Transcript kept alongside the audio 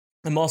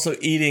I'm also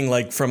eating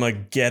like from a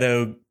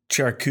ghetto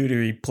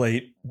charcuterie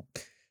plate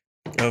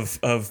of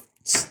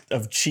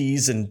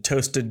cheese and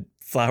toasted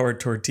flour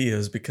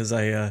tortillas because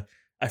I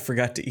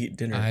forgot to eat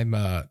dinner. I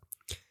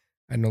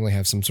normally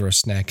have some sort of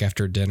snack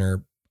after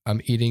dinner. I'm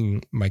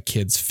eating my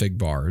kids' fig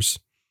bars.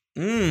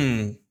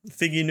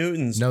 Figgy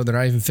Newtons. No, they're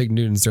not even Fig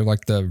Newtons. They're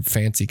like the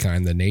fancy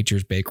kind, the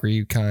Nature's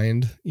Bakery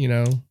kind, you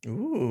know?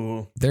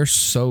 Ooh. They're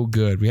so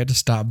good. We had to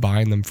stop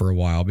buying them for a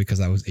while because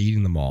I was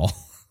eating them all.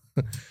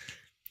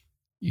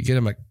 You get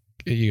them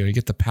you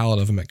get the pallet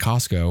of them at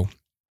Costco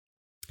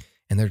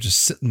and they're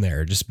just sitting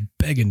there, just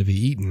begging to be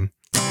eaten.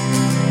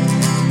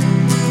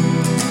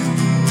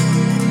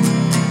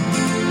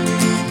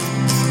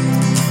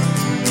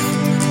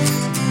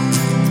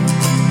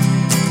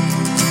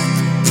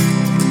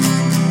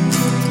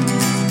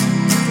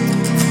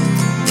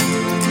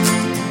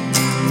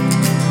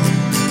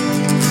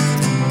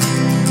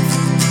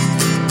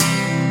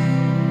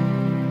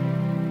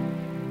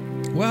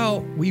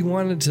 Well, we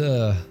wanted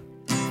to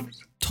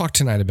talk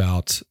tonight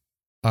about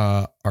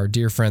our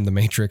dear friend, the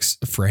Matrix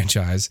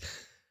franchise.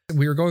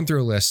 We were going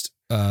through a list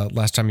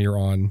last time you were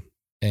on,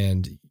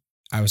 and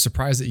I was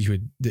surprised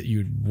that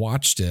you'd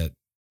watched it.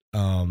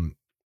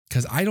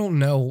 Because I don't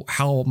know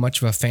how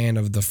much of a fan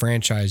of the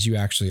franchise you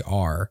actually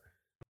are.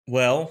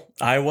 Well,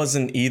 I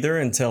wasn't either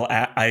until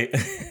I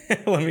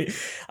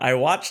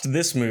watched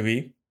this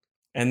movie,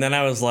 and then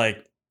I was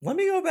like, let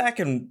me go back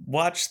and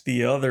watch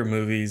the other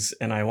movies.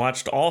 And I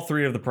watched all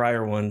three of the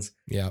prior ones.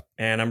 Yeah.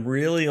 And I'm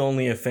really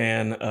only a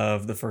fan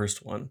of the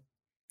first one.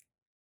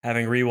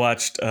 Having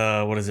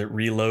rewatched, what is it?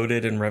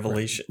 Reloaded and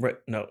Revelation.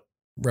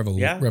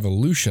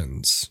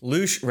 Revolutions.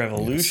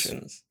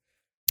 Revolutions.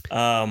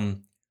 Yes.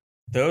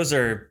 Those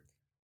are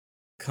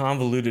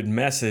convoluted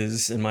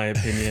messes, in my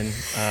opinion,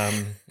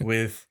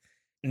 with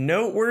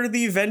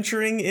noteworthy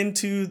venturing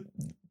into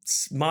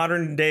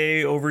modern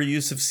day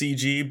overuse of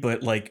CG,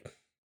 but like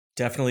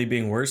definitely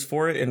being worse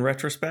for it in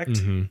retrospect.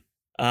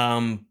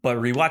 Mm-hmm. But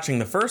rewatching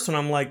the first one,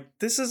 I'm like,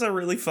 this is a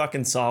really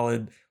fucking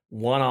solid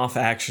one-off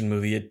action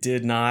movie. It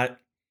did not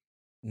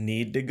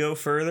need to go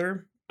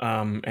further.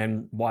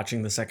 And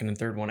watching the second and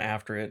third one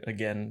after it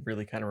again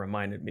really kind of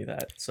reminded me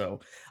that. So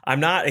I'm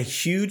not a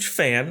huge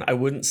fan. I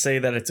wouldn't say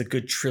that it's a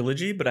good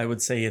trilogy, but I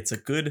would say it's a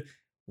good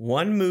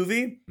one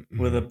movie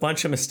with a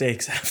bunch of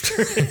mistakes after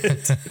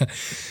it.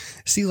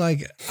 See,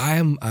 like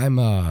I'm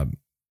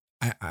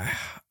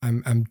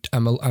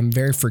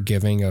very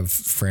forgiving of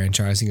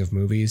franchising of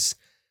movies.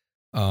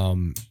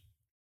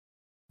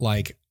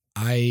 Like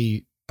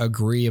I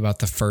agree about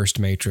the first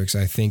Matrix.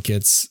 I think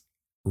it's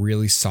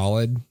really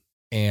solid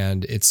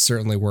and it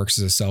certainly works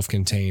as a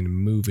self-contained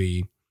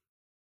movie.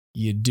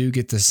 You do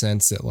get the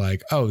sense that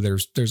like, oh,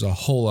 there's a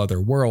whole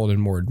other world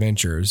and more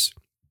adventures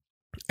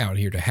out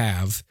here to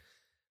have.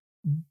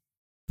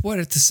 But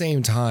at the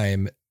same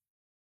time,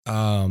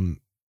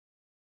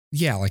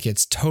 yeah, like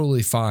it's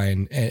totally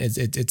fine. And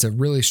it's a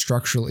really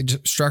structurally,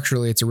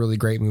 it's a really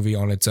great movie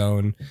on its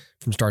own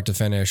from start to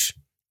finish.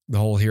 The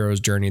whole hero's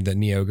journey that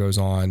Neo goes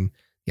on,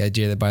 the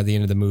idea that by the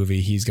end of the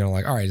movie, he's going to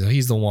like, all right, so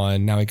he's the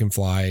one, now he can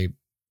fly,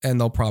 and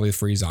they'll probably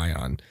free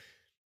Zion.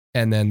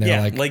 And then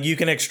they're like you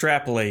can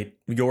extrapolate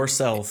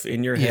yourself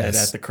in your head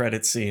Yes. at the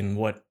credit scene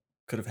what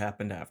could have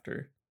happened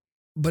after.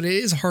 But it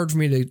is hard for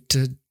me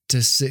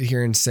to sit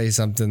here and say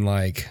something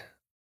like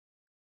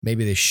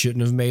maybe they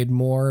shouldn't have made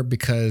more,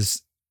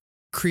 because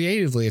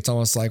creatively it's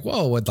almost like,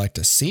 well, I'd like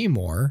to see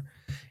more.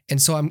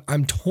 And so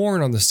I'm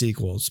torn on the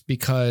sequels,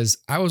 because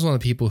I was one of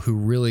the people who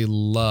really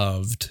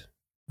loved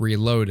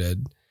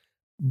Reloaded,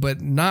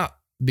 but not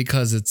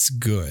because it's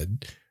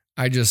good.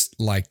 I just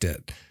liked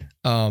it.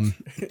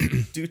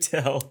 Do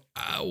tell.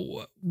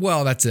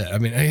 Well, that's it. I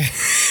mean,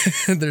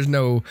 there's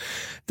no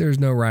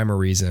rhyme or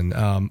reason.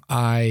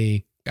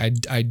 I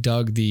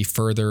dug the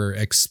further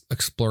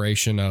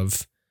exploration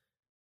of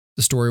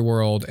the story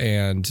world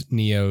and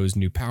Neo's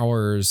new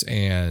powers,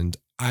 and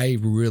I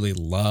really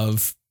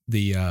love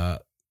the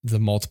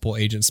multiple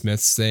Agent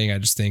Smiths thing. I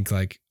just think,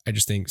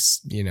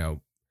 you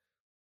know,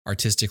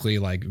 artistically,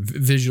 like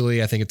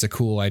visually, I think it's a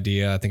cool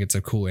idea. I think it's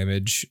a cool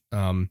image.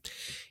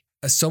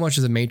 So much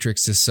of the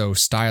Matrix is so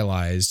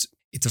stylized.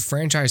 It's a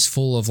franchise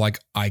full of like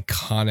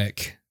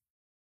iconic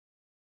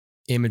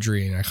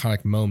imagery and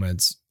iconic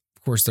moments.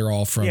 Of course, they're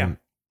all from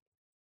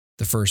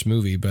the first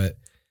movie, but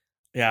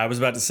yeah, I was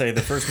about to say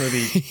the first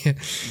movie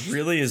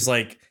really is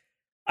like,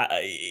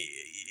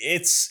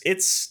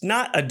 it's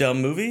not a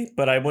dumb movie,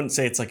 but I wouldn't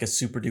say it's like a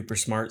super duper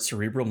smart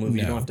cerebral movie.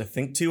 No. You don't have to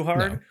think too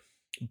hard. No.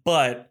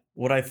 But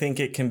what I think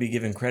it can be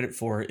given credit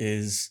for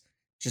is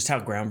just how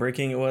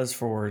groundbreaking it was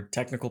for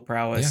technical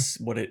prowess,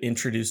 what it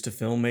introduced to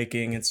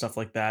filmmaking and stuff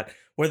like that.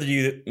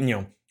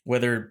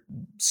 Whether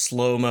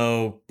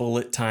slow-mo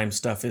bullet time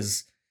stuff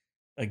is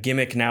a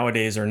gimmick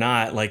nowadays or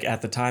not, like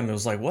at the time it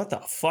was like, what the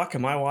fuck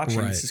am I watching?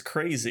 Right. This is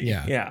crazy.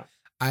 Yeah.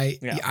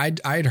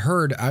 I'd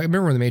heard, I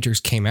remember when the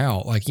Matrix came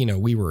out, like, you know,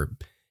 we were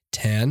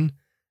 10.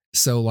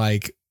 So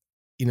like,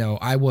 you know,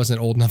 I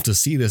wasn't old enough to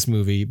see this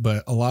movie,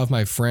 but a lot of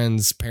my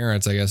friends'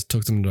 parents, I guess,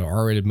 took them to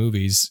R-rated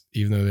movies,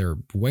 even though they were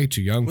way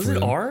too young Was for it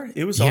them. R?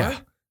 It was Yeah.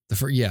 R?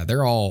 Yeah,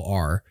 they're all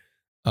are.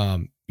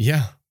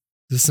 Yeah.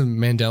 Is this some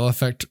Mandela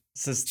effect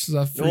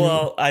stuff for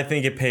you? I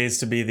think it pays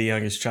to be the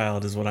youngest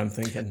child is what I'm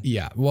thinking.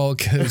 Yeah. Well,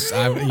 because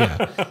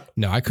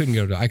no, I couldn't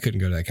go to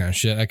that kind of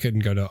shit. I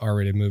couldn't go to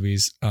R-rated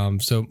movies.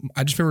 So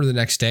I just remember the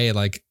next day,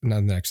 like not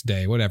the next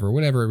day, whatever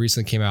it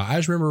recently came out.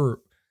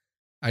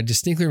 I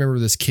distinctly remember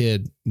this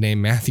kid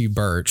named Matthew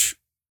Birch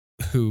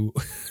who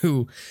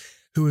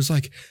was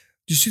like, "Did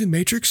you see The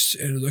Matrix?"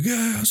 And I was like,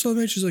 "Yeah, I saw The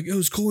Matrix." Like, it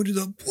was going to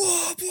the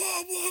blah,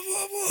 blah, blah,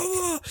 blah, blah,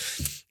 blah.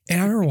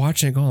 And I remember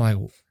watching it going like,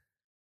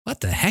 what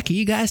the heck are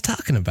you guys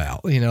talking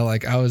about? You know,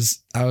 like I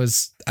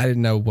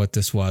didn't know what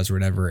this was or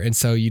whatever. And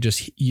so you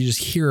just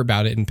hear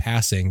about it in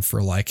passing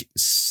for like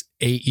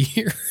 8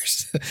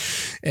 years.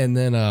 And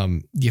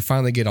then you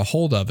finally get a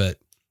hold of it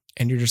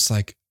and you're just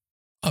like,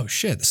 oh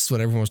shit, this is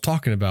what everyone was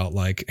talking about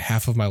like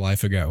half of my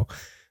life ago.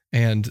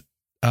 And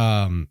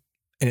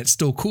it's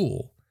still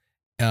cool.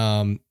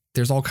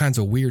 There's all kinds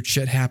of weird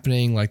shit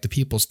happening, like the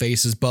people's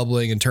faces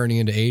bubbling and turning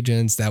into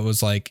agents. That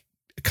was like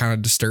kind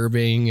of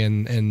disturbing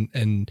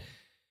and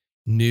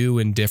new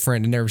and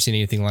different. I've never seen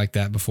anything like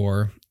that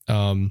before.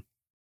 Yeah,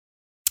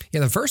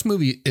 the first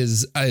movie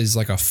is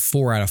like a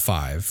 4 out of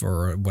 5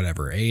 or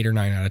whatever, 8 or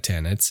 9 out of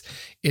 10.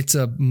 It's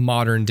a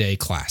modern day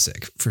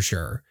classic for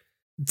sure,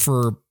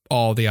 for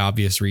all the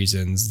obvious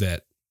reasons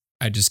that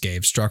I just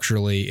gave.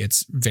 Structurally,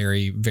 it's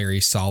very, very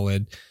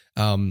solid.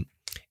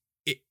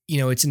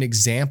 It's an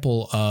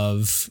example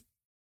of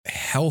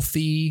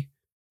healthy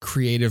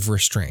creative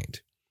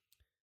restraint.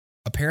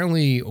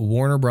 Apparently,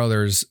 Warner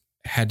Brothers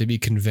had to be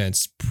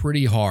convinced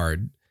pretty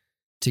hard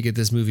to get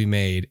this movie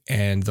made.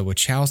 And the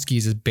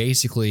Wachowskis is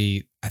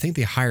basically, I think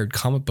they hired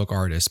comic book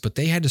artists, but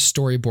they had to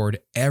storyboard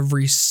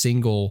every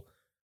single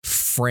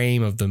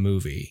frame of the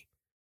movie.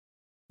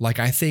 Like,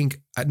 I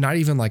think not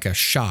even like a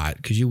shot,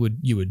 because you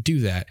would do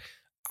that.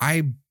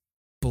 I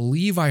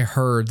believe I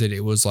heard that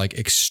it was like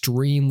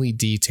extremely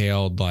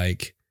detailed.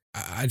 Like,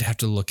 I'd have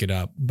to look it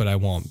up, but I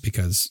won't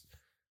because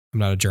I'm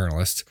not a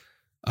journalist.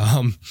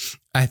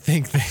 I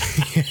think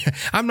that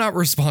I'm not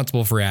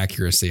responsible for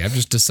accuracy. I've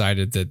just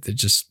decided that it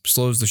just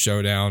slows the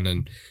show down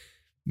and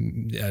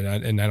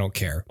I don't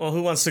care. Well,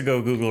 who wants to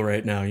go Google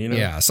right now? You know?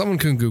 Yeah, someone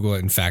can Google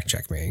it and fact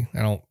check me.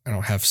 I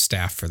don't have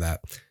staff for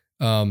that.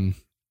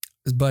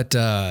 But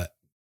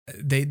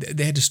they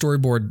had to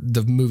storyboard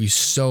the movie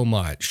so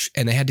much,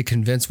 and they had to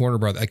convince Warner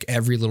Brothers like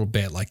every little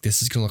bit, like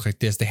this is gonna look like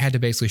this. They had to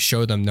basically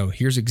show them, no,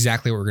 here's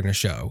exactly what we're gonna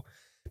show.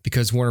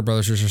 Because Warner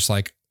Brothers was just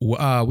like,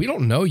 we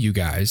don't know you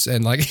guys.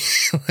 And like,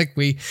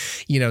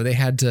 they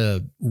had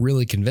to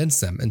really convince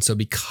them. And so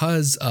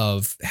because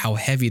of how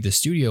heavy the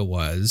studio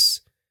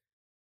was,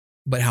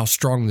 but how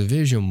strong the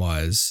vision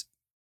was,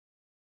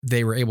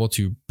 they were able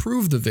to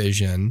prove the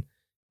vision,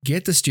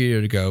 get the studio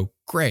to go,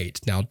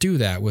 great, now do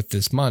that with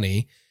this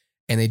money.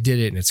 And they did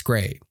it, and it's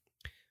great.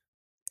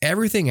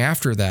 Everything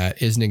after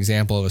that is an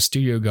example of a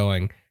studio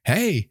going,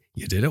 hey,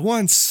 you did it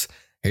once.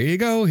 Here you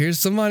go. Here's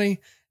some money.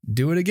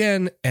 Do it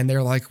again. And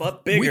they're like,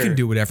 we can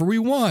do whatever we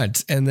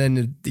want. And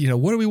then,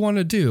 what do we want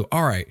to do?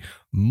 All right,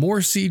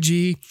 more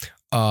CG,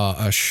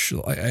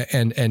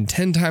 and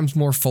 10 times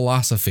more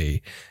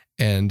philosophy.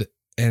 And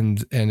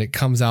it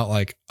comes out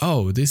like,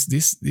 oh,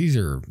 these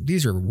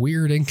are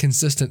weird,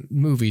 inconsistent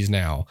movies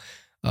now.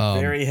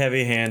 Very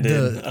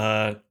heavy-handed.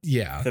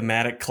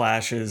 Thematic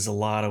clashes, a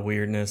lot of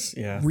weirdness.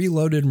 Yeah.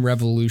 Reloaded and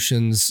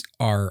Revolutions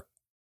are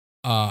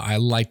I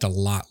liked a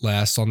lot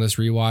less on this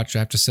rewatch, I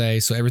have to say.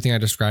 So everything I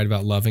described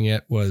about loving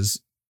it was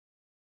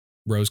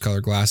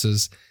rose-colored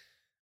glasses.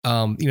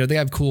 They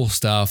have cool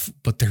stuff,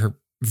 but they're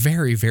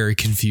very, very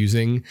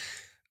confusing,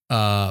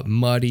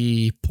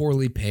 muddy,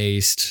 poorly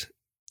paced.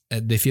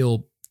 They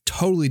feel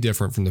totally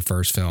different from the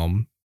first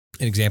film.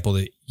 An example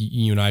that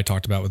you and I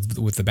talked about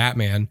with the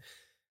Batman.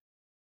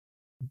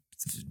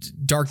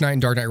 Dark Knight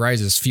and Dark Knight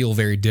Rises feel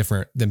very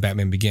different than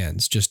Batman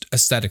Begins, just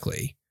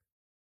aesthetically.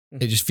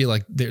 They just feel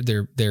like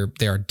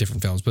they are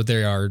different films, but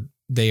they are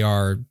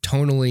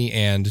tonally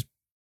and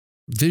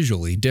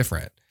visually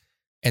different.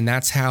 And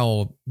that's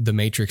how the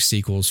Matrix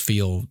sequels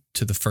feel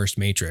to the first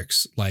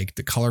Matrix. Like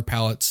the color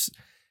palette's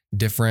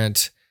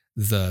different,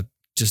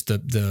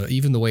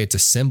 even the way it's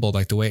assembled,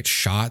 like the way it's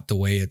shot, the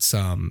way it's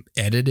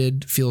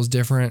edited feels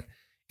different.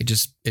 They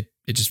just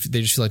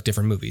feel like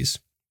different movies.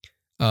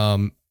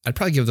 I'd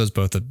probably give those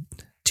both a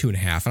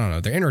 2.5. I don't know.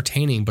 They're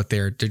entertaining, but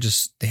they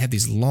have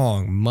these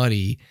long,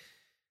 muddy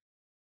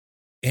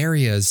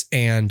areas.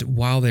 And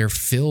while they're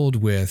filled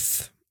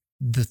with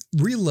the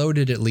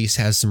Reloaded, at least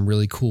has some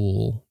really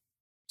cool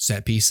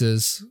set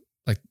pieces.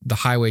 Like the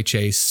highway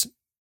chase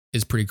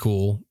is pretty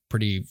cool,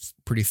 pretty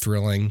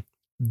thrilling.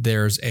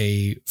 There's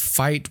a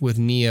fight with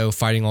Neo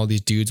fighting all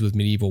these dudes with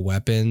medieval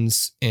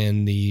weapons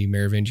in the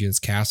Merovingian's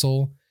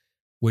castle,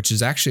 which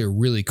is actually a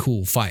really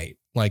cool fight.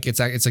 Like it's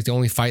like the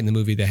only fight in the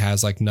movie that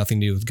has like nothing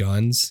to do with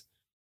guns.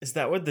 Is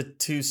that what the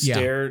two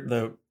stare?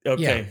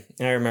 Yeah.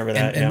 I remember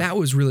that. And that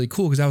was really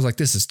cool because I was like,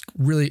 this is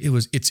really,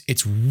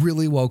 it's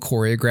really well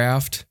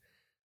choreographed.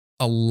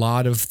 A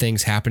lot of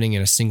things happening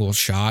in a single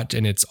shot,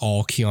 and it's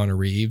all Keanu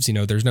Reeves.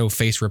 There's no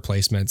face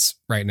replacements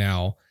right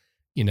now,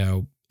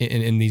 in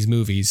in these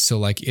movies. So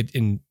like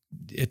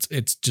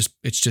it's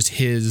just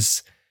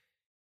his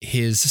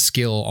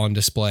skill on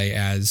display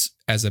as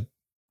a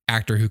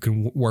actor who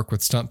can work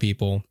with stunt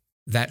people.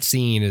 That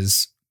scene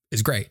is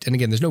great. And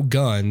again, there's no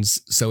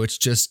guns, so it's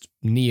just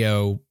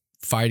Neo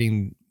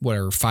fighting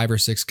whatever 5 or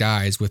 6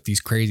 guys with these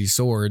crazy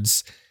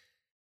swords,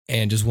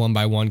 and just one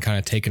by one kind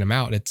of taking them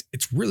out.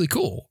 It's really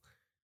cool.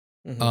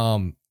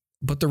 Mm-hmm.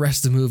 But the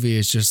rest of the movie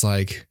is just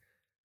like,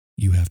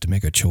 you have to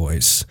make a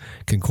choice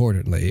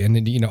concordantly, and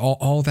then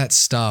all that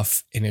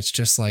stuff, and it's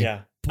just like,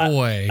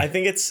 boy, I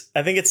think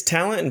it's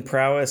talent and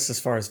prowess as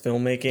far as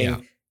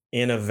filmmaking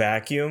in a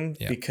vacuum,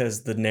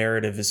 because the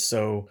narrative is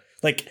so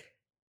like.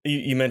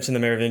 You mentioned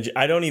the Merovingian.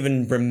 I don't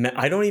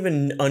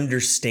even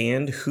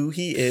understand who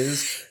he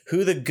is,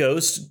 who the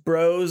Ghost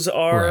Bros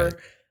are,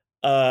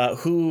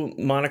 who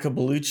Monica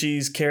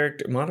Bellucci's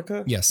character,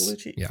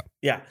 Bellucci?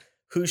 Yeah.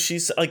 Who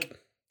she's like,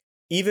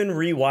 even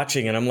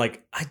rewatching it, I'm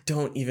like, I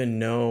don't even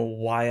know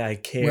why I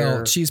care.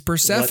 Well, she's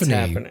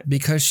Persephone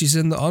because she's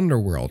in the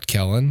underworld,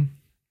 Kellen.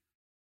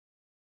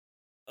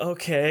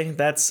 Okay,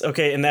 that's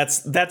okay, and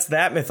that's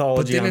that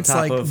mythology on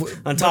top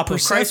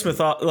of Christ's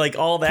mythology, like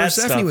all that Persephone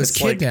stuff. Persephone was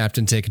kidnapped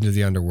and taken to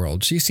the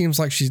underworld. She seems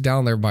like she's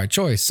down there by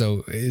choice.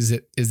 So is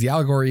the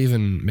allegory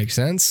even make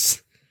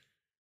sense?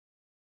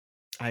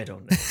 I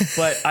don't know,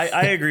 but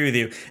I agree with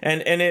you,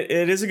 and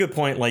it is a good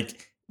point.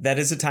 Like, that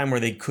is a time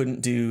where they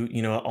couldn't do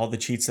all the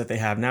cheats that they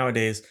have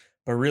nowadays.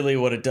 But really,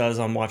 what it does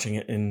on watching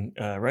it in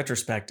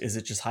retrospect is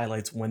it just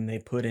highlights when they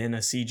put in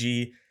a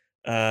CG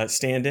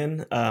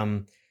stand-in.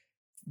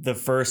 The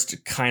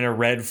first kind of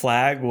red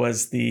flag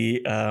was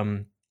the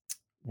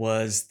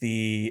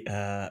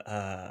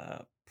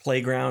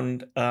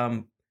playground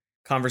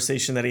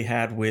conversation that he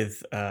had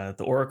with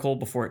the Oracle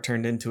before it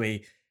turned into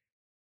a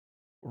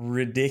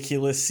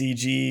ridiculous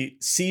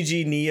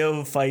CG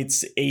Neo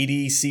fights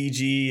 80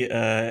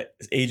 CG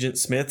Agent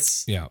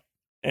Smiths. Yeah.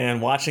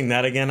 And watching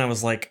that again, I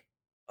was like,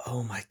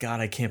 oh my God,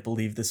 I can't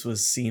believe this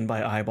was seen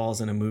by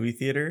eyeballs in a movie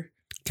theater.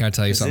 Can I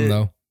tell you something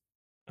though?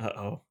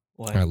 Uh-oh.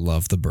 What? I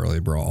love the Burly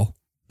Brawl.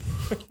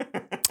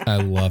 I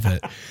love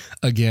it.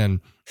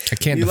 Again, I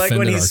can't you defend like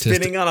when it he's artistic.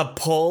 spinning on a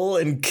pole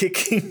and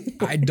kicking?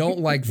 I don't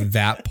like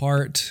that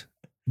part,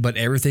 but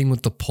everything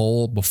with the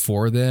pole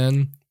before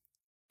then,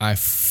 I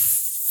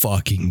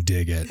fucking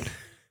dig it.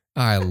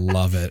 I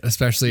love it,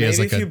 especially as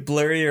like if you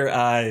blur your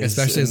eyes,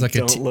 especially as like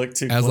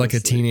a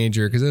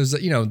teenager, because it was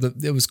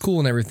it was cool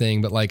and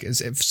everything, but like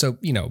so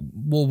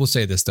we'll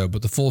say this though,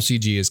 but the full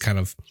CG is kind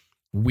of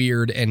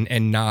weird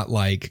and not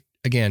like,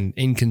 again,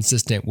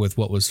 inconsistent with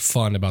what was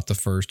fun about the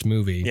first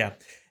movie. Yeah.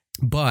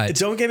 But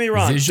don't get me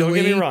wrong.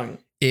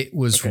 It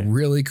was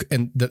really,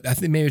 and I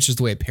think maybe it's just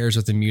the way it pairs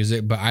with the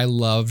music, but I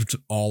loved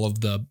all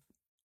the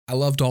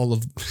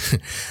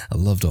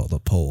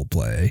pole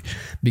play,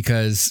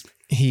 because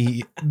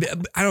I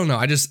don't know.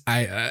 I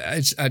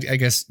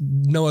guess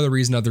no other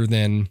reason other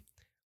than,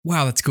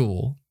 wow, that's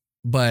cool,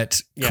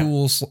 but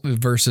cool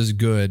versus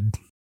good.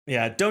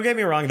 Yeah. Don't get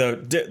me wrong though.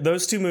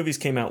 Those two movies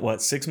came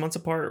out 6 months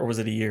apart, or was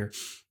it a year?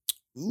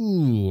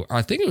 Ooh,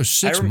 I think it was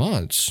 6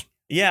 months.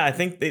 Yeah, I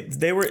think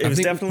they were. It was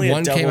definitely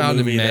one a double came out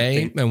movie in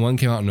May and one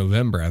came out in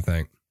November, I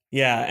think.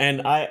 Yeah,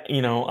 and that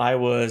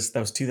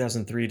was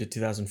 2003 to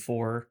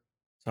 2004,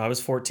 so I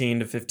was 14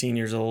 to 15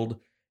 years old.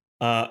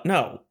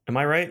 No, am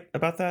I right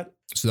about that?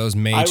 So that was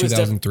May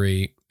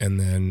 2003, and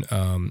then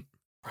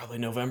probably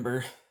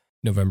November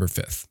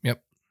 5th.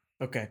 Yep.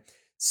 Okay,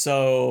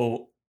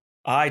 so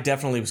I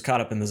definitely was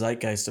caught up in the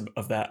zeitgeist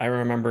of that. I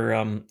remember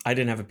I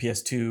didn't have a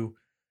PS2.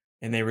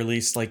 And they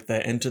released like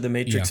the Enter the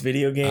Matrix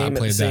video game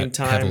at the same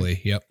time.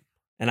 Heavily, yep.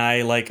 And I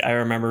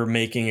remember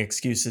making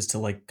excuses to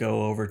like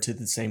go over to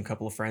the same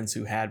couple of friends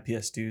who had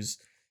PS2s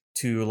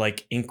to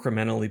like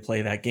incrementally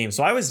play that game.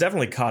 So I was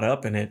definitely caught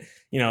up in it.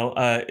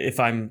 If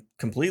I'm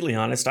completely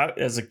honest,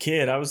 as a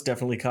kid, I was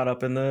definitely caught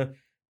up in the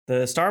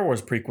Star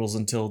Wars prequels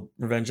until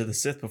Revenge of the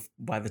Sith.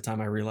 By the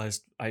time I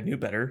realized I knew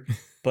better,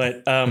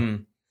 but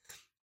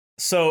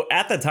so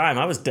at the time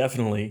I was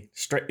definitely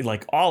straight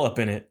like all up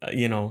in it.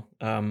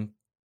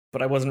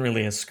 But I wasn't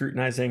really as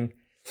scrutinizing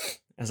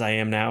as I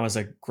am now as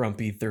a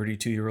grumpy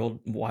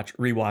 32-year-old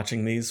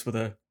rewatching these with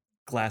a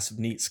glass of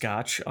neat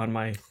scotch on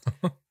my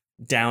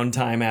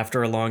downtime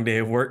after a long day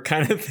of work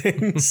kind of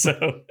thing.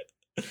 So,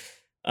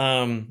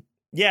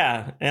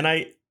 yeah. And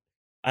I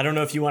don't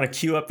know if you want to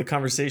queue up the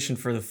conversation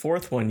for the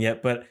fourth one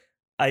yet, but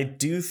I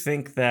do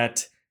think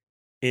that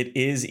it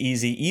is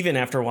easy, even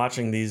after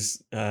watching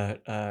these,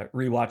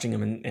 rewatching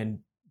them and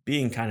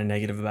being kind of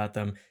negative about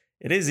them.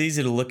 It is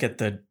easy to look at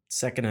the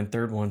second and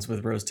third ones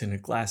with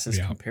rose-tinted glasses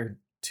compared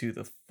to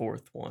the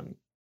fourth one.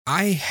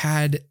 I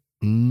had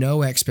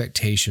no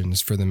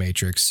expectations for The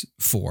Matrix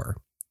 4,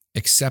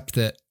 except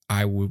that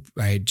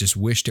I just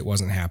wished it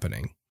wasn't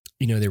happening.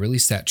 They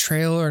released that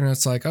trailer and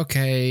it's like,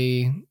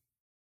 okay,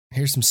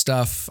 here's some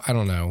stuff. I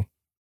don't know.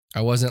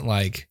 I wasn't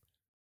like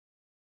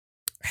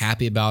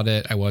happy about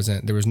it.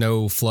 There was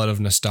no flood of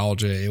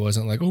nostalgia. It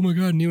wasn't like, oh my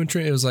God, new and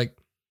Trinity. It was like,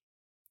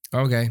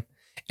 okay.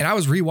 And I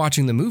was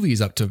rewatching the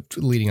movies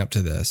leading up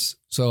to this.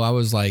 So I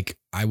was like,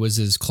 I was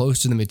as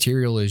close to the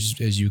material as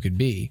you could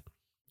be.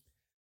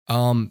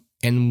 And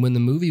when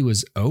the movie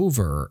was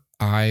over,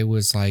 I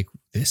was like,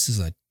 this is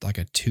like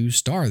a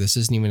 2-star. This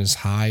isn't even as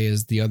high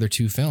as the other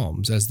two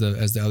films, as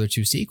the other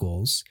two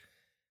sequels.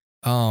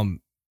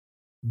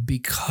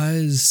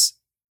 Because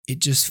it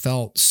just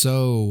felt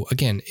so,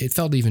 again, it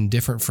felt even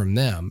different from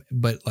them,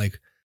 but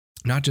like,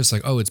 not just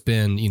like, oh, it's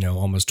been,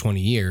 almost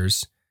 20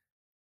 years.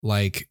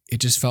 Like,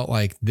 it just felt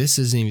like this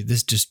isn't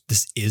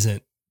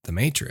the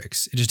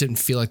Matrix. It just didn't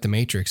feel like the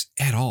Matrix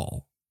at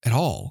all.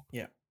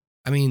 Yeah.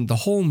 I mean, the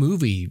whole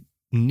movie,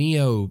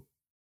 Neo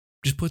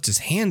just puts his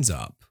hands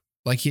up.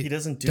 Like he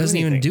doesn't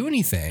even do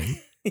anything.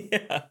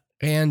 Yeah.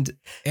 And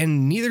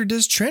neither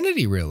does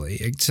Trinity really,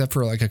 except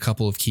for like a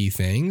couple of key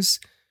things.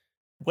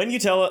 When you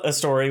tell a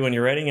story, when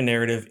you're writing a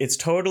narrative, it's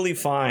totally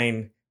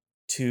fine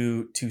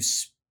to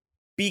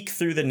speak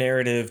through the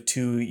narrative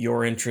to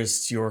your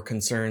interests, your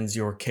concerns,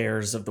 your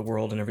cares of the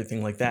world and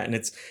everything like that. And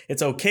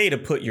it's okay to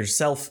put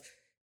yourself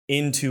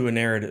into a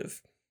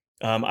narrative.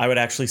 I would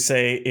actually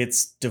say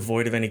it's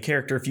devoid of any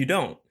character if you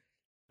don't.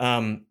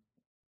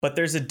 But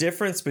there's a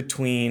difference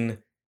between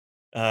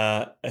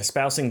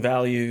espousing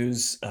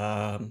values,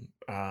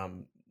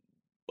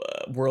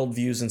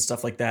 worldviews and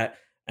stuff like that.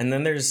 And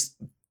then there's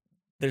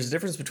a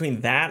difference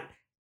between that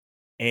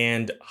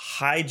and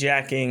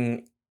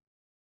hijacking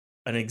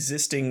an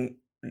existing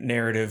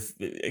narrative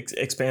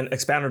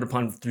expounded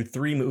upon through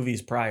 3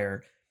 movies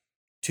prior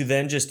to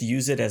then just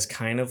use it as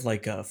kind of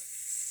like a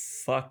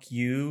fuck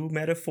you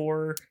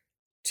metaphor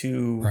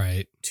to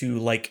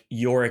like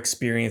your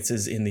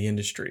experiences in the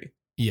industry.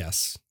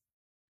 Yes.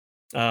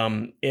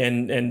 And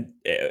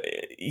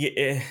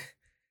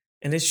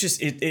it's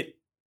just it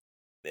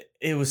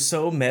was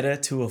so meta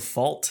to a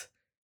fault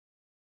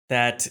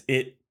that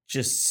it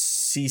just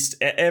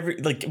ceased.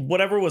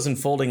 Whatever was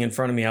unfolding in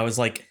front of me, I was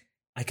like,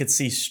 I could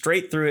see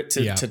straight through it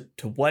to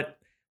what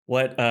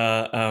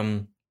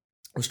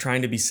was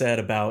trying to be said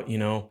about,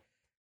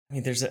 I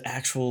mean, there's an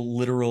actual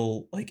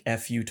literal like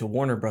F you to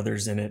Warner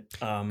Brothers in it.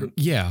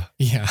 Yeah.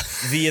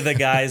 Via the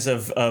guise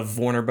of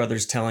Warner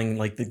Brothers telling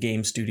like the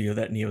game studio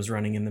that Neo's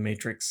running in the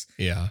Matrix.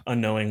 Yeah.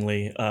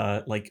 Unknowingly,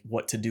 like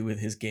what to do with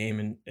his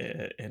game,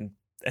 and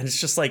it's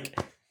just like,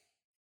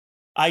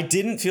 I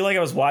didn't feel like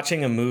I was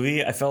watching a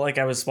movie. I felt like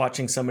I was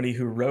watching somebody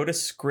who wrote a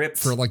script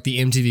for like the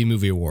MTV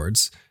Movie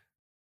Awards.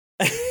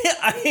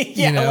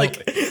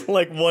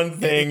 Like one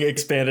thing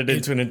expanded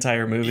into an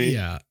entire movie.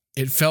 Yeah.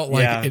 It felt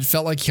like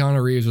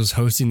Keanu Reeves was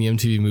hosting the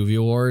MTV Movie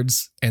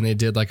Awards and they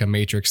did like a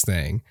Matrix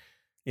thing.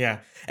 Yeah.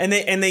 And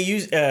they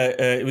used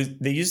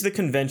the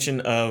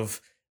convention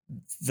of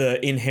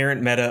the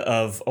inherent meta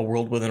of a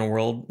world within a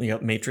world,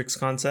 Matrix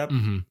concept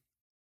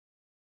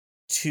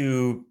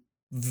to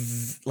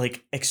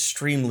like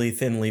extremely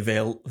thinly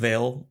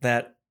veil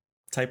that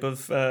type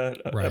of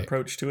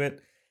approach to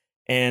it.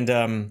 And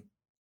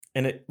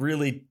it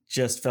really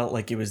just felt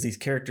like it was these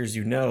characters,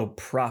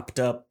 propped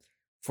up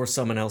for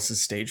someone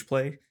else's stage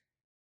play.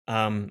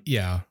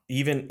 Yeah.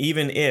 Even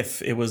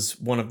if it was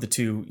one of the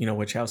two,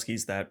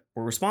 Wachowskis that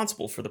were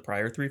responsible for the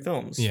prior 3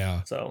 films.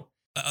 Yeah. So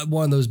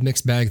one of those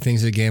mixed bag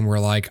things again, where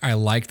like, I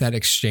like that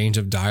exchange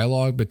of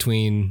dialogue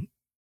between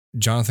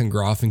Jonathan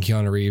Groff and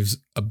Keanu Reeves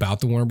about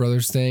the Warner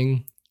Brothers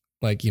thing.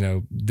 Like,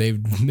 they've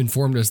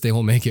informed us they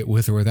will make it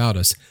with or without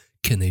us.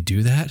 Can they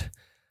do that?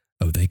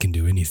 Oh, they can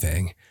do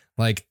anything.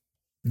 Like,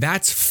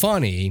 that's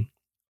funny,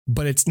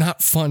 but it's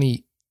not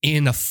funny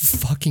in a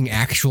fucking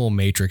actual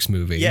Matrix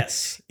movie.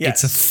 Yes.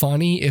 It's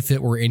funny if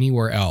it were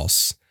anywhere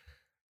else.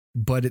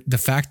 But the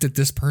fact that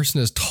this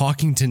person is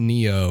talking to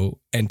Neo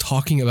and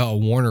talking about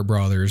Warner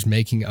Brothers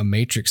making a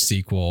Matrix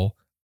sequel,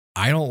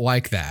 I don't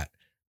like that.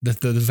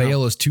 The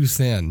veil is too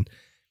thin.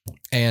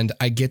 And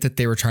I get that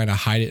they were trying to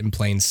hide it in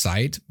plain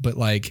sight, but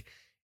like,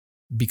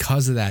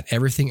 because of that,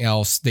 everything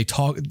else they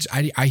talk,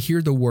 I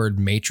hear the word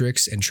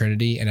Matrix and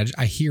Trinity, and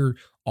I hear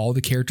all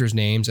the characters'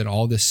 names and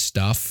all this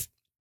stuff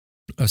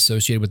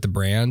associated with the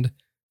brand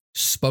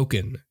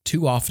spoken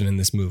too often in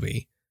this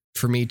movie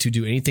for me to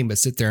do anything but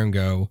sit there and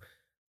go,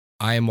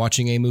 I am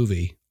watching a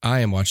movie. I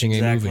am watching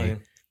a movie.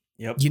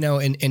 Yep.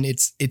 And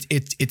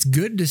it's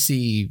good to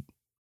see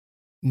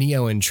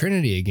Neo and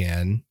Trinity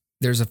again.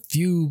 There's a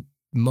few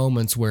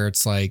moments where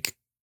it's like,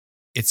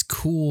 it's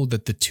cool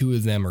that the two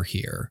of them are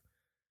here,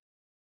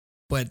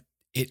 but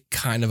it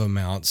kind of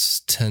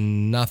amounts to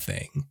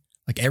nothing.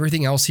 Like,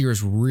 everything else here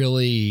is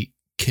really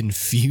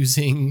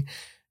confusing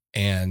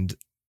and,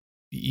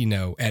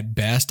 at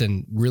best,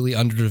 and really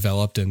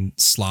underdeveloped and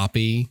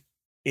sloppy.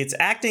 It's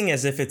acting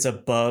as if it's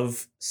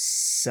above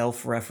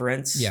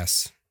self-reference.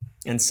 Yes.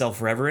 And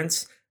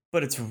self-reverence,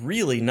 but it's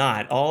really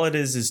not. All it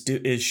is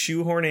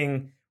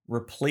shoehorning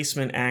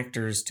replacement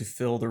actors to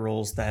fill the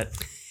roles that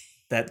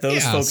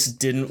those folks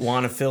didn't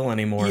want to fill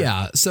anymore.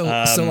 Yeah. So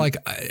like,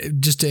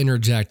 just to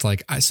interject,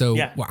 like,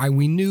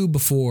 we knew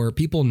before,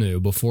 people knew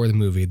before the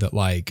movie that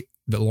like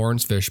that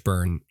Lawrence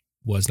Fishburne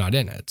was not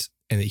in it,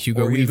 and that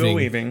Hugo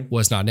Weaving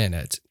was not in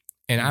it.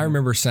 And I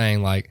remember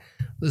saying like,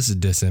 this is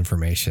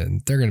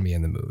disinformation. They're going to be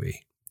in the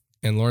movie.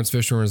 And Lawrence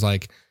Fishburne was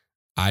like,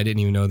 I didn't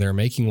even know they were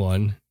making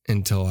one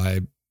until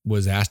I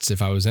was asked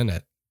if I was in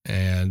it.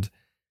 And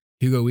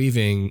Hugo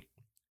Weaving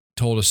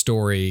told a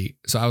story.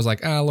 So I was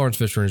like, Lawrence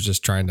Fishburne is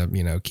just trying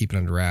to, keep it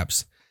under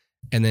wraps.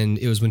 And then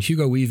it was when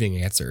Hugo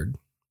Weaving answered,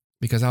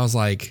 because I was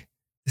like,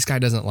 this guy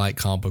doesn't like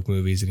comic book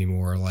movies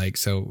anymore. Like,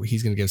 so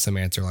he's going to give some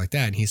answer like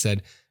that. And he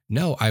said,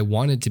 no, I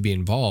wanted to be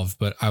involved,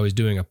 but I was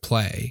doing a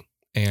play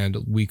and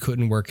we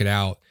couldn't work it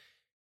out.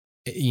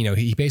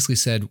 He basically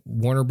said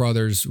Warner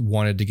Brothers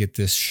wanted to get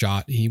this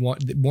shot.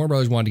 Warner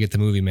Brothers wanted to get the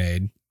movie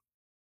made,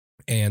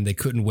 and they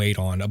couldn't wait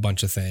on a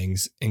bunch of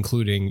things,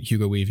 including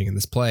Hugo Weaving in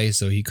this play,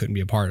 so he couldn't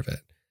be a part of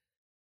it.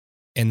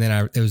 And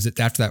then it was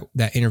after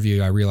that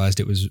interview, I realized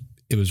it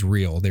was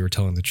real. They were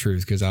telling the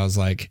truth, because I was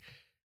like,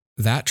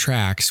 that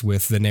tracks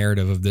with the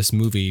narrative of this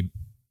movie.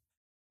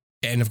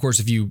 And of course,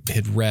 if you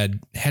had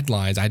read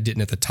headlines, I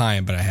didn't at the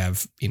time, but I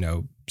have,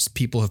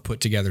 people have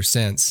put together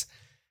since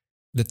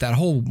that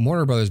whole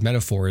Warner Brothers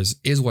metaphor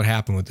is what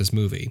happened with this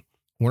movie.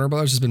 Warner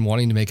Brothers has been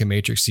wanting to make a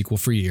Matrix sequel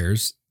for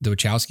years. The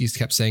Wachowskis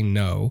kept saying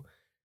no.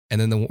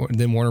 And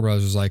then Warner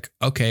Brothers was like,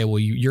 okay, well,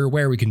 you're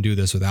aware we can do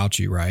this without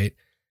you, right?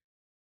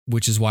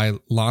 Which is why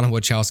Lana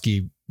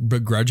Wachowski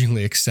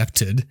begrudgingly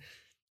accepted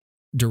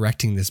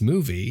directing this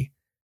movie.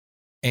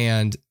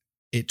 And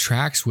it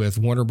tracks with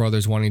Warner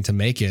Brothers wanting to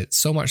make it,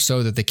 so much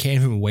so that they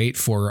can't even wait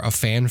for a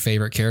fan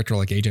favorite character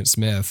like Agent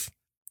Smith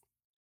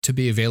to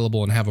be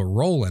available and have a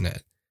role in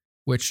it,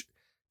 which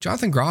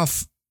Jonathan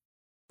Groff,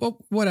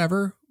 well,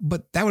 whatever,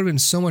 but that would have been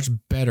so much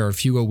better if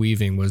Hugo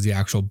Weaving was the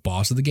actual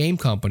boss of the game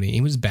company.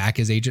 He was back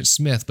as Agent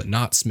Smith, but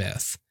not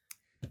Smith.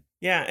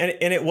 Yeah,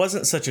 and it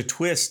wasn't such a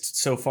twist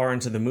so far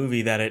into the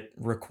movie that it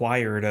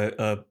required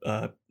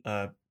a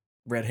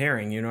red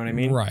herring, you know what I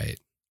mean? Right.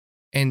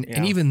 And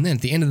even then,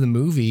 at the end of the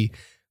movie,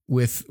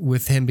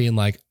 with him being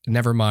like,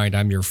 never mind,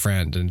 I'm your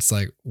friend. And it's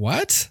like,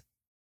 what?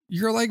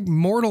 You're like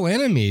mortal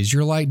enemies.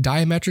 You're like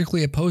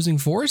diametrically opposing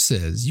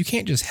forces. You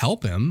can't just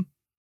help him.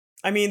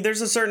 I mean, there's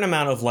a certain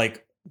amount of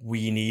like,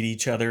 we need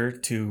each other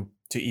to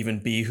even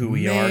be who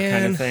we are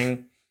kind of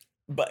thing.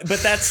 But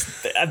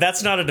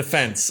that's not a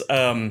defense.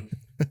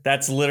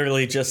 That's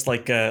literally just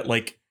like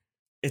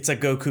it's a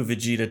Goku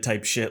Vegeta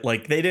type shit.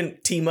 Like, they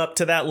didn't team up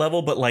to that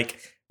level, but like,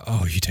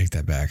 oh, you take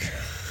that back.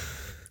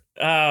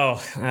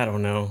 Oh, I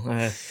don't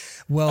know.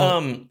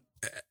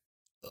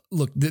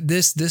 Look,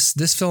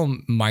 this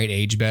film might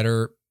age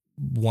better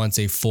once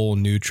a full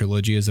new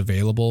trilogy is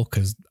available,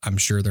 because I'm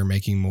sure they're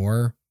making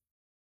more.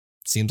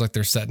 Seems like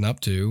they're setting up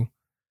to.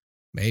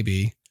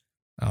 Maybe.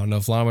 I don't know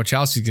if Lana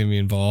Wachowski's going to be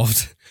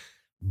involved,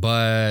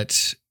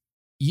 but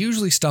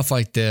usually stuff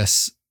like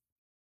this,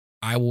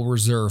 I will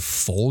reserve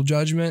full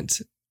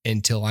judgment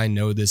until I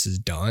know this is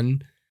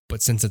done.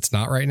 But since it's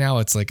not right now,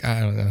 it's like,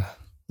 I don't know.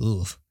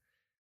 Ugh.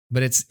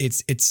 But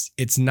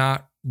it's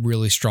not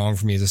really strong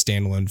for me as a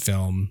standalone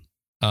film,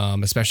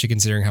 especially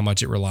considering how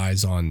much it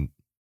relies on,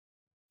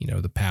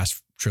 the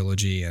past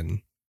trilogy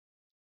and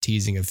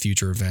teasing of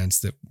future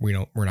events that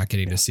we're not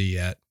getting to see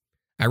yet.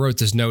 I wrote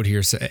this note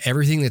here. So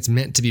everything that's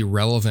meant to be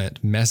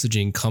relevant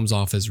messaging comes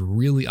off as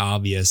really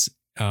obvious,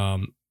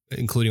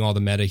 including all the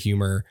meta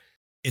humor.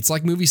 It's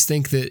like movies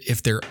think that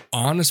if they're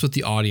honest with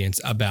the audience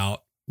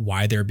about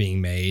why they're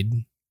being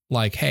made,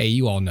 like, hey,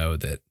 you all know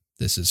that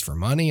this is for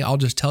money. I'll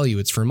just tell you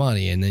it's for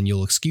money, and then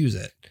you'll excuse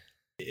it.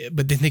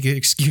 But they think it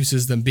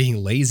excuses them being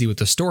lazy with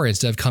the story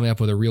instead of coming up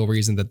with a real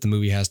reason that the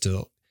movie has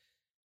to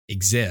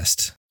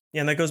exist. Yeah,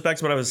 and that goes back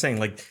to what I was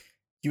saying. Like,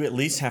 you at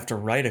least have to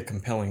write a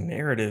compelling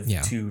narrative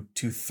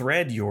to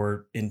thread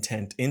your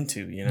intent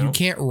into, You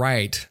can't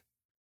write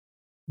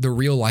the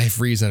real life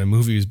reason a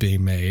movie is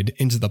being made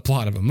into the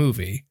plot of a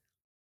movie.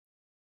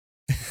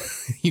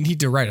 You need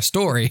to write a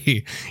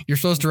story. You're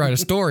supposed to write a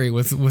story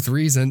with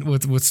reason,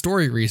 with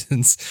story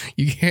reasons.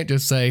 You can't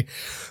just say,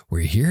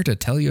 we're here to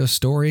tell you a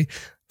story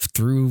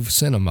through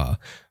cinema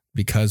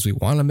because we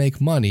want to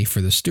make money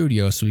for the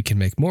studio so we can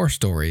make more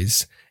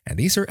stories. And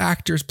these are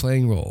actors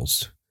playing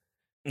roles.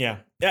 Yeah.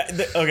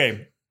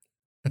 Okay.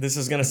 This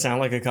is going to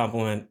sound like a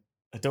compliment.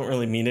 I don't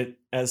really mean it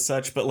as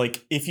such, but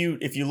like, if you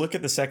look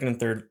at the second and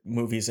third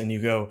movies and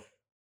you go,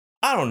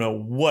 I don't know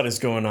what is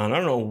going on. I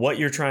don't know what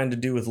you're trying to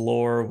do with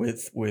lore,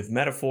 with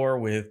metaphor,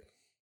 with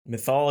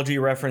mythology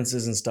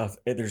references and stuff.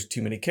 There's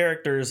too many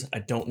characters. I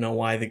don't know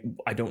why.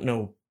 I don't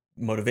know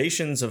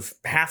motivations of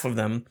half of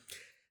them.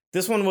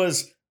 This one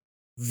was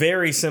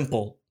very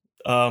simple,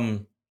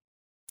 kind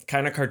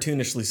of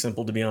cartoonishly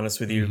simple, to be honest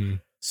with you. Mm-hmm.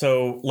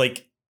 So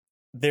like,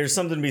 there's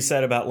something to be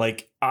said about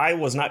like, I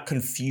was not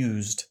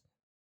confused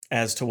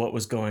as to what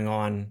was going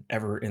on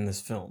ever in this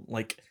film.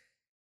 Like,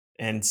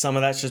 and some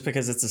of that's just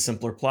because it's a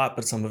simpler plot,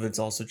 but some of it's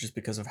also just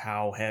because of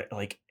how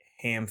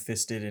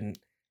ham-fisted and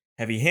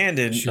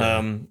heavy-handed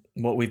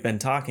what we've been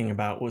talking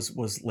about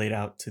was laid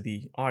out to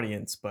the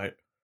audience. But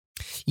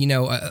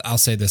I'll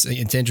say this: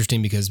 it's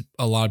interesting because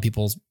a lot of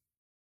people,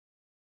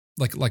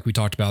 like we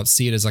talked about,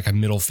 see it as like a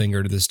middle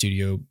finger to the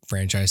studio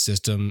franchise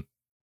system.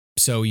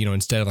 So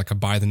instead of like a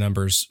by the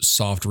numbers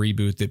soft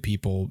reboot that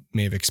people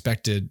may have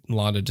expected,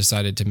 Lana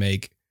decided to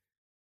make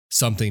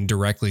something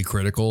directly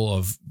critical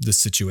of the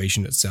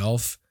situation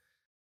itself.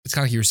 It's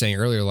kind of like you were saying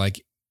earlier,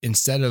 like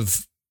instead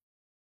of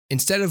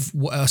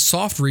a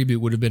soft reboot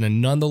would have been a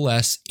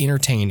nonetheless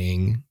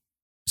entertaining,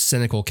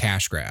 cynical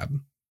cash grab,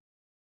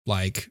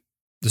 like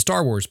the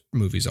Star Wars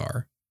movies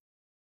are.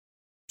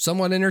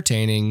 Somewhat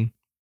entertaining,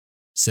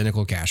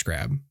 cynical cash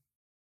grab.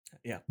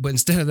 Yeah. But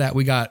instead of that,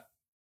 we got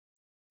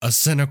a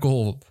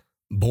cynical,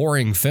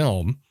 boring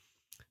film.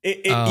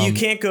 You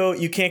can't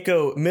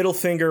go middle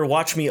finger,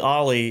 watch me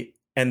ollie,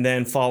 and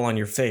then fall on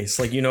your face.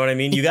 Like, you know what I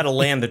mean? You got to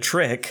land the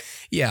trick.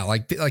 Yeah,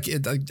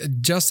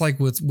 just like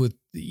with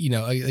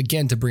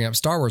again, to bring up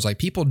Star Wars, like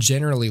people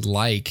generally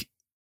like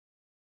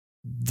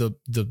the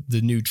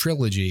new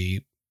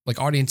trilogy. Like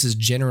audiences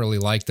generally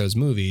like those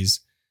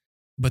movies,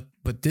 but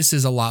this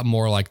is a lot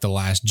more like The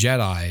Last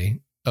Jedi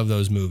of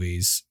those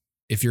movies.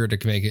 If you're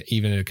to make it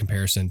even a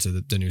comparison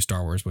to the new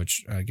Star Wars,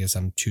 which I guess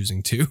I'm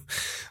choosing to,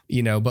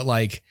 but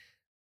like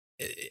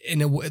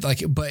in a way,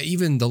 but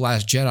even The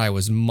Last Jedi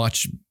was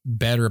much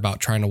better about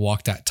trying to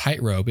walk that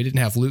tightrope. It didn't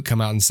have Luke come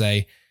out and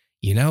say,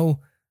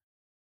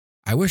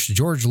 I wish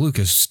George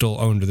Lucas still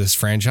owned this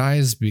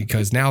franchise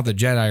because now the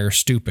Jedi are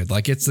stupid.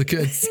 Like it's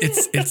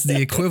the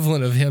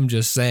equivalent of him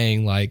just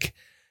saying like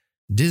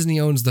Disney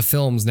owns the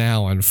films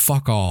now and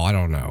fuck all. I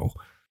don't know.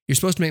 You're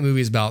supposed to make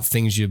movies about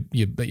things you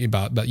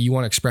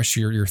want to express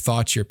your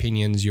thoughts, your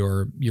opinions,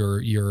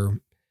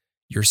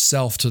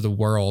 yourself to the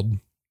world,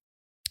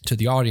 to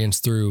the audience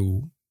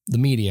through the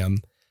medium.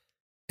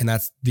 And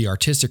that's the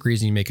artistic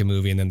reason you make a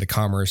movie. And then the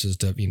commerce is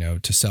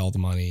to sell the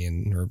money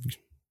or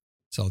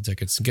sell the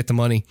tickets and get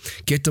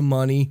the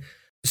money.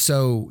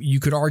 So you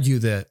could argue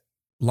that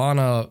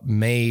Lana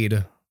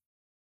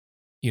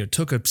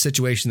took a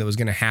situation that was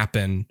going to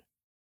happen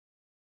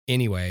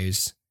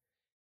anyways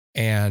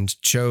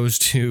and chose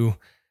to,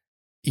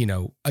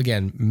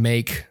 again,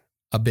 make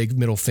a big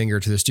middle finger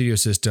to the studio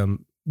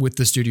system with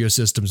the studio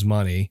system's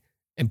money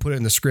and put it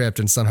in the script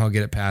and somehow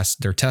get it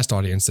past their test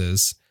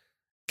audiences,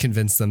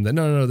 convince them that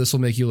no, this will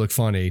make you look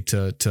funny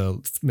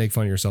to make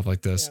fun of yourself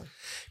like this. Yeah.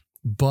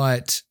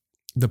 But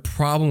the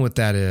problem with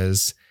that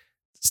is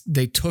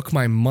they took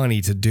my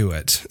money to do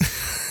it.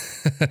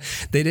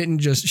 She didn't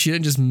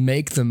just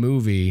make the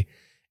movie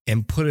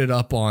and put it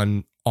up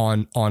on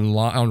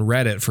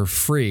Reddit for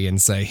free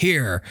and say,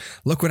 here,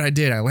 look what I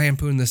did. I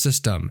lampooned the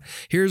system.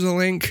 Here's a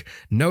link,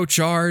 no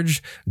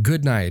charge.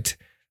 Good night.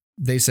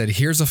 They said,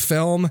 here's a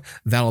film.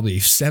 That'll be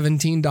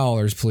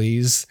 $17,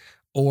 please.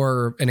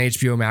 Or an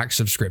HBO Max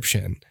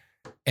subscription.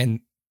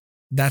 And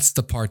that's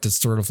the part that's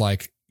sort of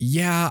like,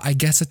 yeah, I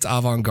guess it's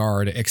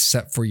avant-garde,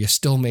 except for you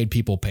still made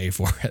people pay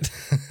for it.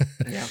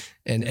 Yeah.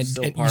 and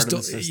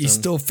you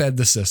still fed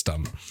the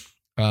system.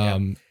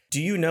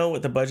 Do you know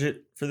what the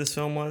budget for this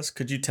film was?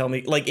 Could you tell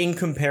me, like in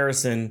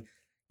comparison,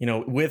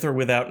 with or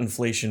without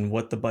inflation,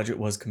 what the budget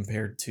was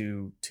compared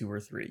to 2 or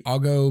 3? I'll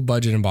go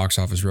budget and box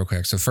office real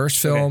quick. So first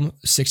film,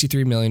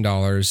 $63 million,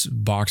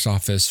 box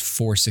office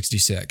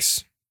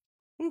 $466.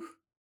 Whew.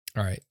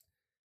 All right.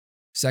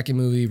 Second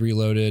movie,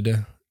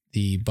 Reloaded,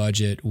 the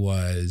budget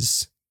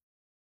was,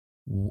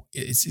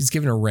 it's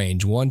given a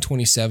range,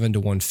 127 to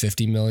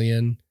 150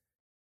 million.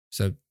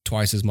 So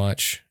twice as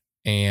much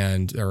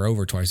or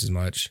over twice as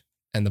much.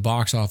 And the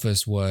box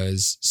office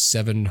was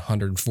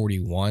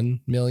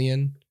 741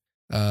 million.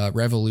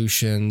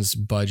 Revolution's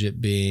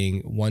budget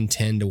being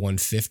 110 to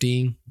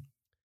 150.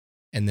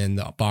 And then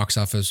the box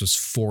office was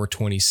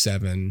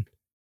 427.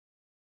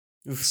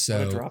 Oof,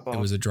 so it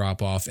was a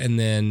drop off. And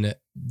then,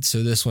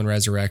 so this one,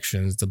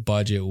 Resurrections, the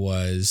budget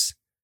was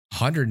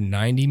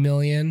 190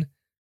 million.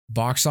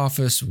 Box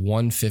office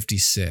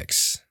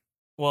 156.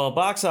 Well,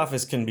 box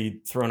office can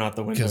be thrown out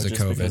the window because of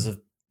COVID. Because of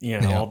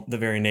all the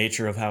very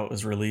nature of how it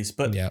was released.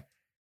 But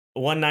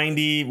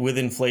 190 with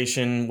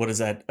inflation, what is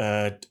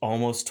that?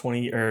 Almost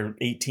 20 or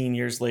 18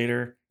 years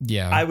later.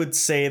 Yeah, I would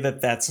say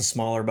that's a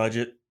smaller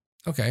budget.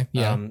 Okay.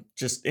 Yeah.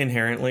 Just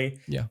inherently.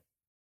 Yeah.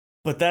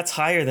 But that's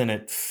higher than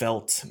it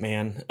felt,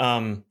 man.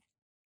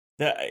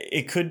 That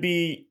it could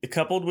be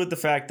coupled with the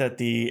fact that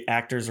the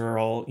actors are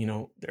all,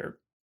 they're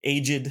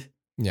aged.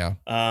 Yeah.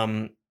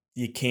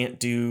 You can't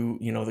do,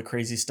 the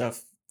crazy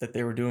stuff that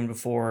they were doing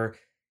before.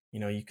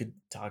 You could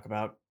talk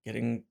about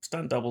getting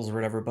stunt doubles or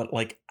whatever, but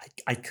like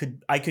I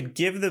could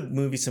give the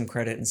movie some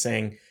credit in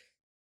saying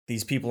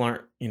these people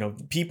aren't,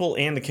 people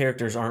and the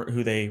characters aren't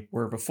who they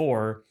were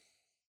before.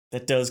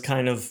 That does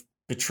kind of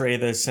betray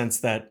the sense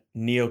that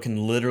Neo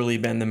can literally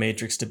bend the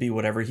Matrix to be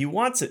whatever he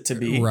wants it to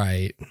be.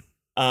 Right.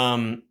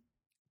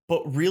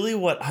 But really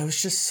what I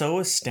was just so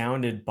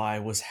astounded by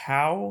was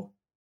how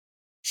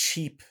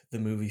cheap the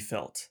movie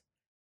felt.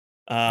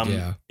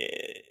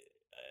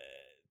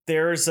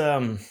 There's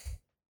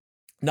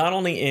not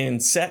only in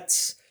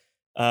sets,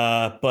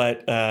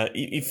 but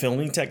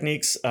filming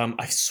techniques.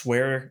 I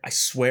swear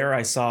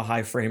I saw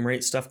high frame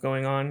rate stuff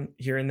going on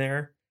here and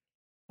there.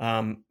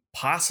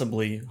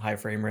 Possibly high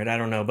frame rate, I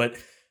don't know, but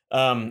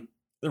the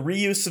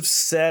reuse of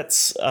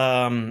sets,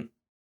 a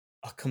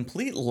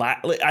complete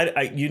lack.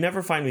 You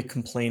never find me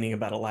complaining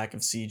about a lack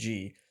of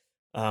CG,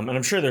 And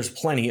I'm sure there's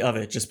plenty of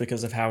it just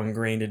because of how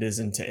ingrained it is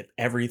into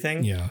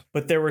everything. Yeah.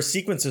 But there were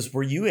sequences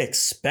where you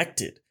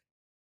expected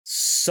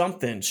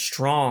something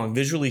strong,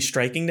 visually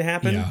striking to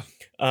happen. Yeah.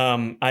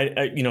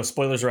 I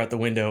spoilers are out the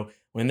window.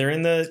 When they're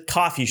in the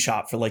coffee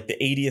shop for like the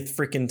 80th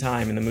freaking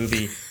time in the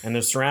movie, and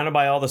they're surrounded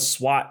by all the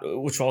SWAT,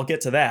 which I'll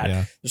get to that.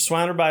 Yeah. They're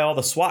surrounded by all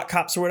the SWAT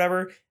cops or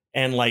whatever,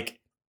 and like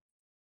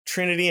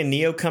Trinity and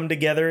Neo come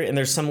together, and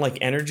there's some like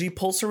energy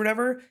pulse or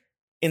whatever.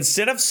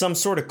 Instead of some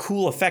sort of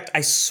cool effect,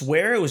 I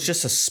swear it was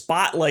just a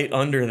spotlight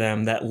under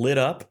them that lit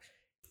up,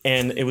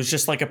 and it was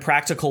just like a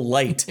practical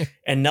light,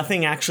 and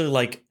nothing actually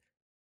like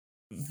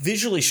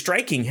visually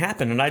striking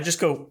happened. And I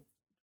just go,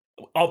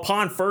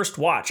 upon first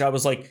watch, I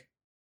was like,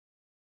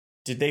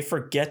 did they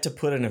forget to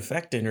put an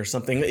effect in or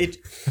something?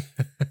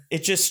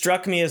 It just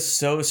struck me as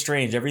so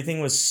strange.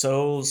 Everything was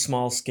so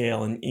small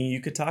scale, and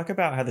you could talk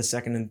about how the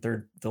second and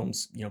third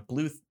films,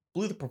 blew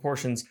the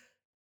proportions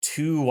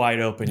too wide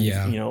open.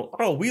 Yeah.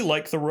 We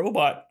like the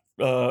robot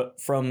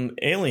from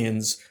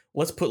Aliens.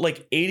 Let's put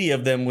like 80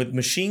 of them with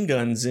machine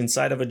guns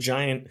inside of a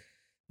giant,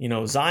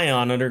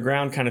 Zion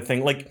underground kind of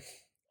thing. Like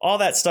all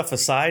that stuff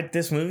aside,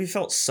 this movie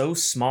felt so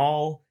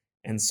small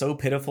and so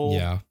pitiful.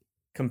 Yeah.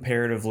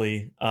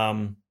 Comparatively.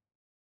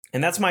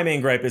 And that's my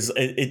main gripe is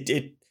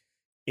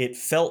it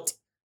felt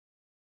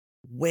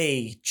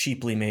way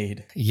cheaply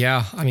made.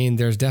 Yeah, I mean,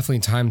 there's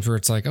definitely times where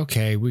it's like,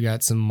 okay, we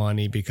got some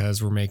money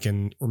because we're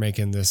making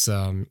this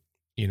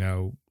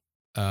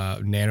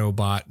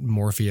nanobot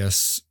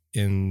Morpheus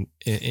in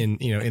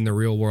the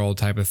real world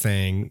type of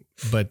thing.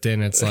 But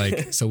then it's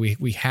like, so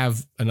we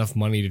have enough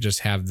money to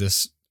just have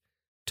this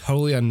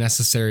totally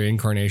unnecessary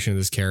incarnation of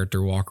this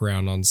character walk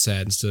around on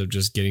set instead of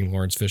just getting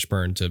Lawrence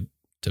Fishburne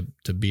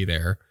to be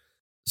there.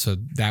 So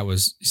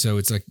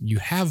it's like you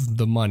have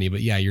the money,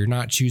 but yeah, you're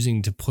not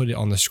choosing to put it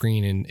on the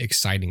screen in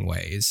exciting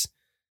ways.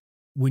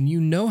 When you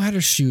know how to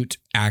shoot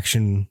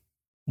action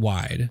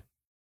wide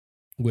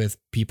with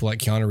people like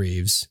Keanu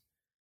Reeves,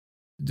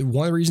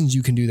 one of the reasons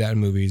you can do that in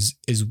movies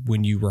is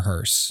when you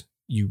rehearse.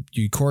 You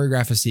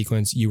choreograph a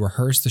sequence, you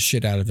rehearse the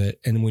shit out of it,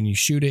 and when you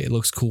shoot it, it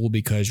looks cool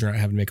because you're not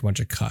having to make a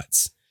bunch of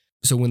cuts.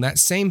 So when that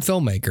same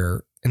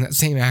filmmaker and that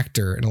same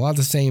actor and a lot of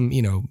the same,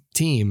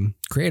 team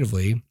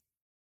creatively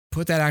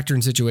put that actor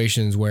in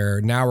situations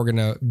where now we're going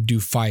to do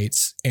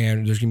fights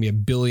and there's going to be a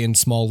billion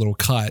small little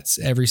cuts.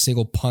 Every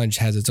single punch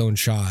has its own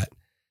shot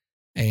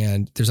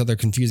and there's other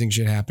confusing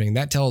shit happening.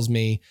 That tells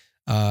me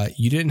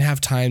you didn't have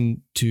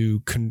time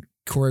to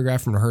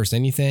choreograph and rehearse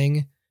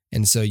anything.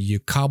 And so you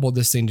cobbled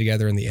this thing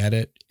together in the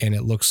edit and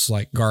it looks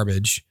like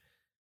garbage.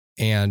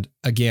 And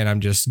again,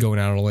 I'm just going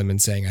out on a limb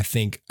and saying,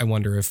 I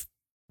wonder if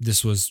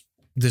this was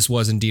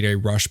indeed a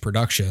rush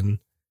production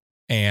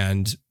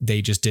and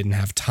they just didn't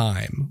have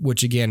time,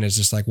 which again is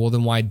just like, well,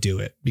 then why do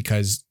it?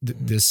 Because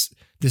this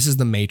is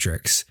the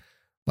Matrix.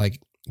 Like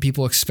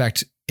people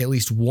expect at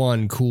least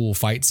one cool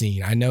fight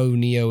scene. I know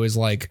Neo is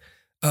like,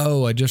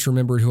 oh, I just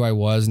remembered who I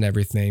was and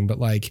everything, but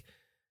like,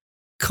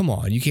 come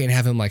on, you can't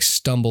have him like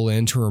stumble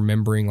into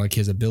remembering like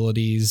his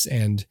abilities.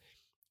 And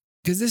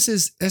because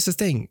that's the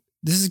thing.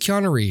 This is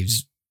Keanu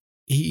Reeves.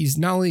 He's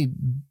not only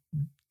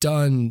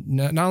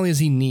is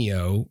he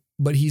Neo,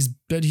 but he's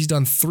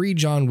done 3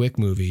 John Wick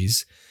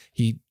movies.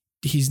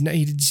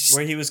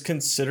 Where he was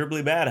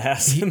considerably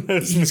badass in those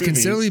movies. He's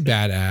considerably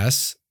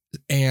badass,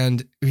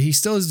 and he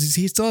still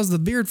has the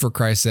beard, for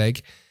Christ's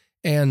sake.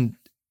 And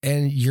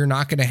you're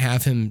not going to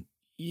have him.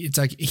 It's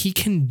like he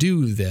can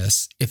do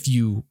this if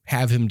you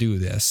have him do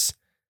this,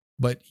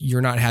 but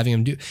you're not having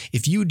him do.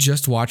 If you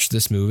just watched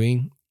this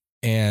movie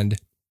and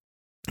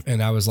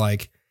I was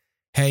like,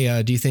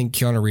 hey, do you think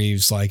Keanu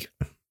Reeves like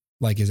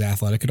is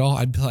athletic at all?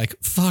 I'd be like,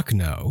 fuck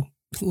no.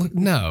 Look,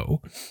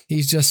 no,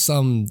 he's just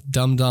some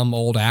dumb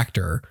old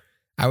actor.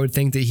 I would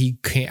think that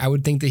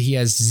he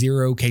has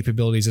zero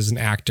capabilities as an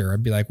actor.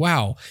 I'd be like,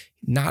 wow,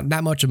 not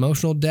that much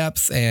emotional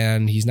depth,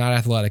 and he's not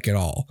athletic at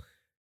all.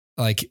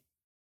 Like,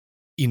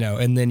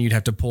 and then you'd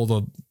have to pull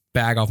the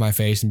bag off my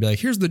face and be like,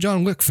 here's the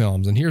John Wick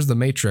films, and here's the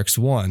Matrix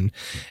 1,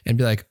 and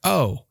be like,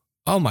 oh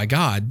my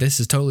God,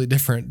 this is totally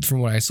different from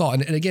what I saw.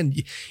 And again,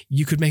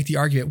 you could make the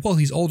argument, well,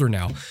 he's older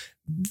now.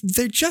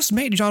 They just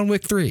made John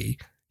Wick 3.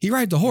 He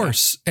rides the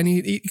horse and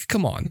he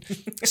come on.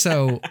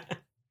 So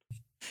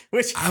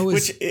I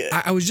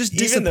was just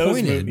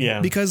disappointed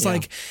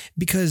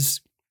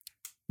because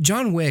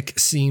John Wick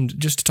seemed,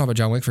 just to talk about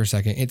John Wick for a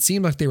second, it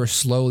seemed like they were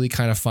slowly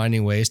kind of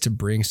finding ways to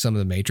bring some of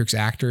the Matrix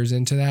actors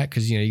into that.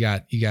 Cause you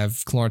got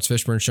Lawrence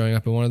Fishburne showing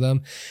up in one of them.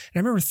 And I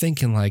remember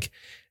thinking like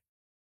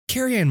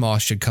Carrie-Anne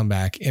Moss should come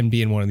back and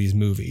be in one of these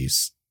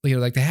movies.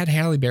 Like they had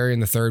Halle Berry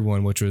in the third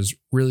one, which was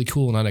really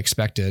cool and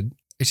unexpected.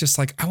 It's just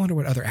like, I wonder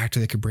what other actor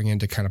they could bring in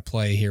to kind of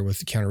play here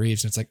with Keanu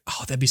Reeves. And it's like,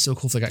 oh, that'd be so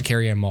cool if they got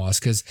Carrie-Anne Moss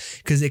because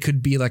it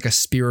could be like a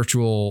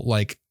spiritual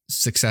like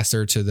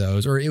successor to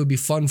those, or it would be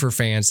fun for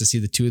fans to see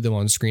the two of them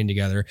on screen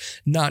together,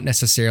 not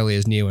necessarily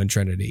as Neo and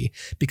Trinity,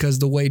 because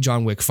the way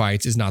John Wick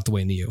fights is not the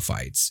way Neo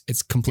fights.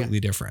 It's completely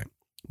different,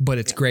 but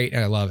it's great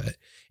and I love it.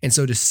 And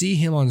so to see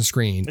him on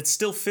screen, it's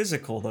still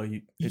physical though.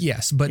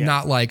 Yes, but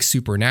not like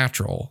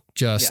supernatural,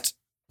 just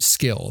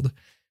skilled.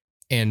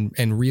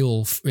 and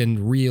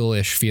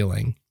real-ish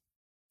feeling.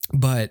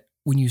 But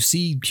when you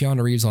see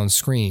Keanu Reeves on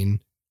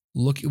screen,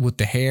 look with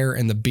the hair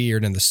and the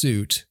beard and the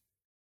suit,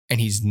 and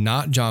he's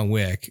not John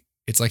Wick.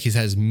 It's like he's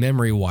had his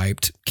memory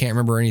wiped, can't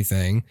remember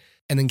anything.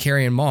 And then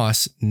Carrie-Anne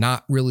Moss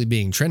not really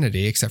being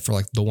Trinity, except for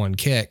like the one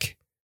kick.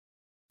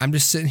 I'm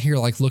just sitting here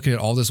like looking at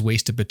all this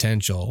wasted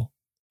potential.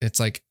 It's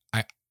like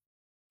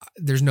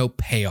there's no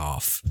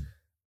payoff.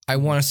 I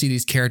want to see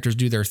these characters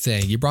do their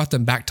thing. You brought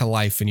them back to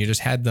life and you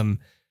just had them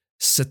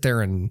sit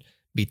there and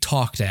be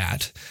talked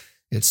at.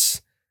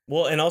 It's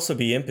well, and also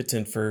be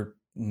impotent for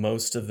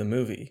most of the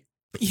movie.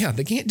 Yeah,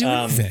 they can't do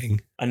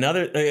anything.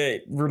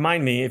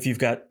 Remind me if you've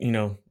got,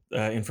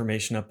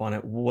 information up on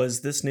it.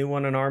 Was this new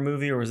one an R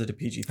movie or was it a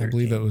PG-13? I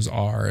believe it was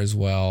R as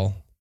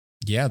well.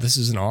 Yeah, this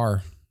is an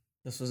R.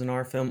 This was an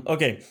R film.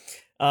 Okay.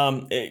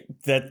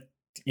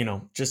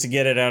 Just to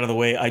get it out of the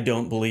way, I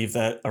don't believe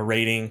that a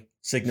rating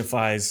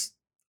signifies,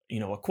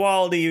 a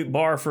quality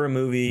bar for a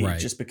movie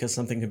just because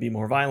something could be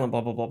more violent,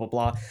 blah, blah, blah, blah,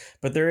 blah.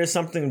 But there is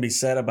something to be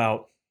said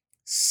about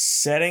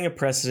setting a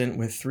precedent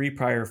with 3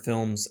 prior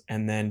films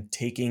and then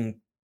taking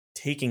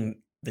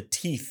the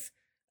teeth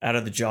out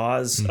of the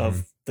jaws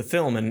of the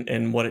film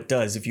and what it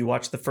does. If you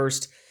watch the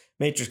first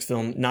Matrix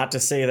film, not to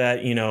say that,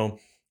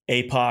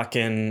 APOC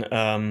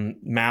and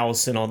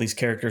Mouse and all these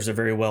characters are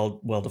very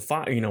well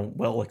defined,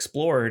 well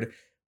explored,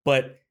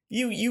 but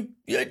you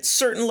a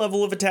certain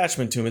level of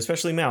attachment to him,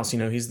 especially Mouse.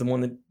 He's the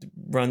one that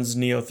runs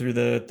Neo through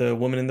the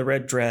woman in the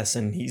red dress,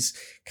 and he's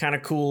kind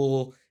of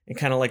cool and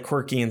kind of like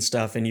quirky and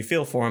stuff, and you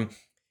feel for him.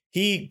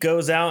 He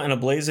goes out in a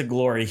blaze of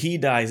glory. He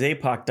dies.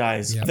 APOC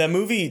dies. Yep. The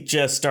movie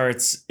just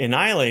starts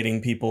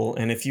annihilating people.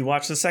 And if you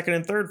watch the second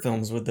and third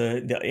films with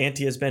the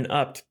ante has been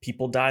upped,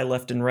 people die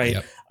left and right.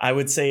 Yep. I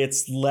would say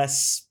it's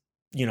less,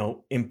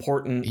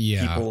 important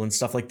people and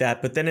stuff like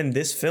that. But then in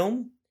this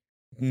film,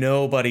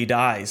 nobody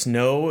dies.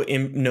 No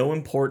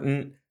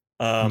important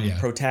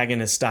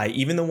protagonists die.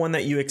 Even the one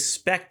that you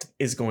expect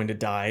is going to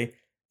die,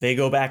 they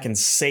go back and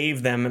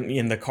save them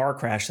in the car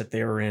crash that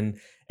they were in.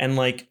 And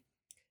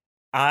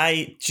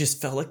I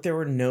just felt like there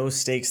were no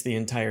stakes the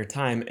entire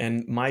time.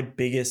 And my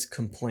biggest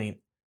complaint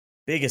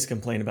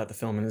about the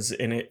film as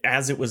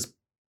it was,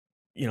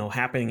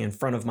 happening in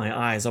front of my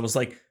eyes, I was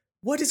like,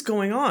 what is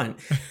going on?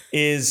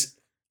 Is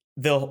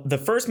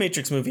the first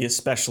Matrix movie,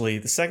 especially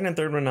the second and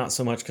third one, not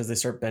so much because they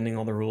start bending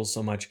all the rules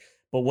so much.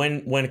 But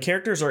when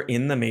characters are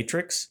in the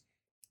Matrix,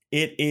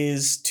 it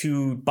is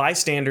to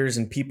bystanders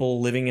and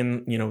people living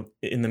in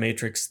the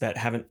Matrix that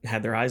haven't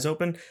had their eyes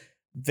open.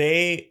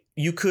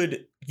 You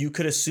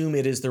could assume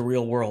it is the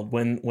real world.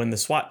 When the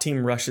SWAT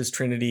team rushes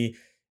Trinity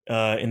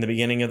in the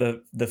beginning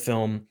of the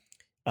film,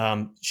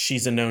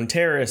 she's a known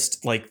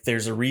terrorist. Like,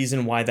 there's a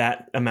reason why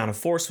that amount of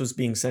force was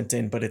being sent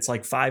in, but it's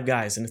like 5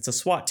 guys and it's a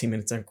SWAT team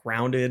and it's a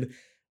grounded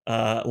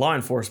law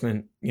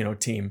enforcement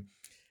team.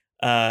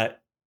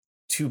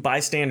 To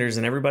bystanders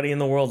and everybody in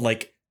the world,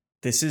 like,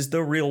 this is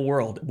the real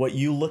world. What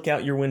you look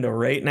out your window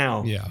right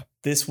now. Yeah.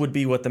 This would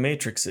be what the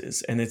Matrix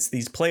is. And it's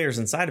these players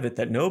inside of it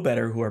that know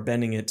better who are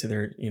bending it to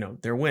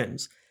their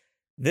whims.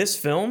 This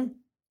film,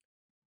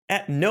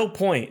 at no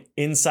point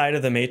inside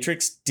of the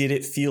Matrix did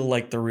it feel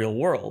like the real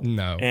world.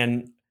 No.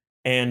 And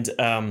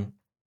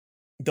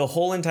the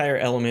whole entire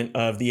element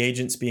of the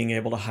agents being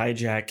able to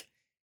hijack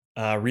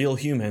real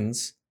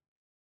humans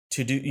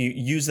to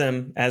use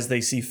them as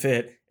they see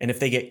fit. And if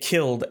they get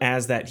killed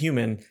as that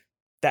human,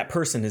 that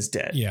person is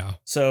dead. Yeah.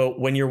 So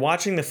when you're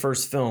watching the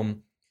first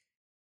film,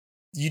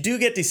 you do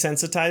get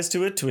desensitized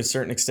to it to a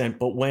certain extent,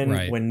 but when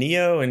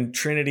Neo and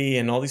Trinity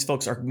and all these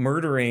folks are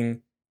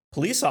murdering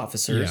police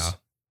officers,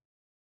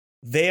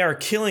 they are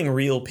killing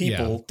real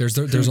people. Yeah.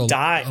 There's a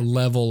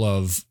level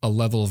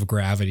of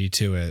gravity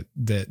to it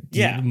that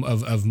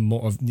of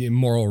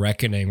moral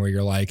reckoning where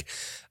you're like,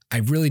 I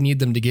really need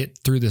them to get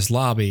through this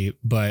lobby,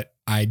 but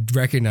I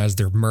recognize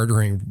they're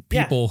murdering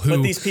people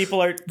but these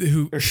people are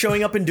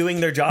showing up and doing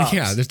their jobs.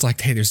 Yeah, it's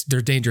like, hey, there's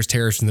dangerous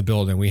terrorists in the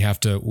building. We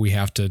have to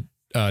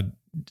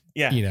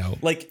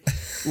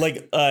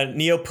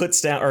Neo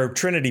puts down, or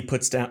Trinity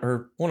puts down,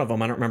 or one of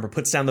them, I don't remember,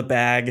 puts down the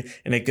bag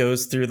and it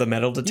goes through the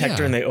metal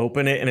detector and they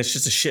open it and it's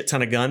just a shit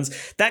ton of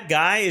guns. That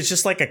guy is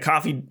just like a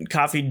coffee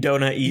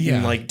donut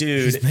eating, like,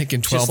 dude. He's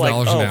making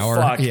 $12 an hour.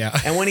 Fuck. Yeah.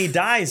 And when he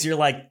dies, you're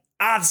like,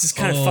 this is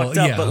kind of fucked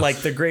up, but like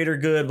the greater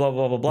good, blah,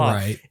 blah, blah, blah.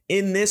 Right.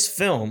 In this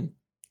film,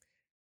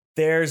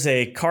 there's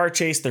a car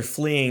chase, they're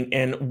fleeing.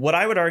 And what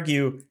I would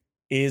argue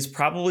is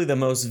probably the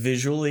most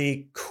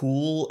visually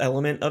cool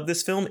element of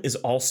this film is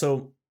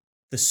also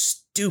the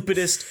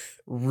stupidest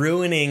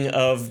ruining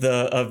of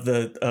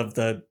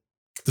the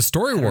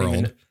story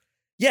world.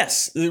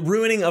 Yes, the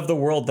ruining of the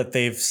world that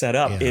they've set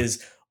up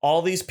is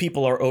all these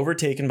people are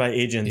overtaken by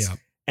agents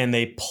and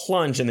they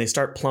plunge and they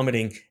start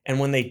plummeting. And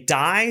when they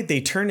die,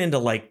 they turn into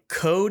like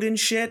code and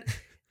shit.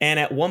 And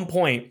at one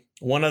point,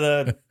 one of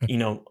the,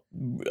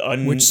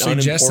 which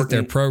suggests that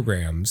they're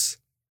programs.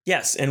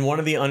 Yes, and one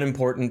of the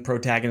unimportant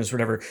protagonists,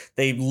 whatever,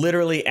 they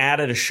literally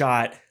added a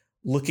shot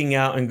looking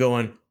out and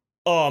going,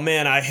 oh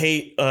man, I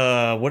hate,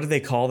 what do they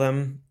call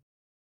them?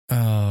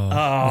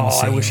 Oh,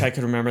 I wish I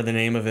could remember the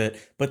name of it.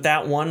 But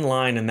that one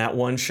line and that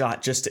one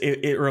shot just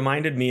it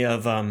reminded me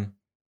of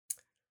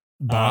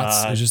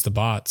Bots. It's just the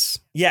bots.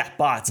 Yeah,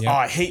 bots. Yep. Oh,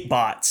 I hate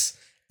bots.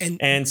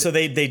 And so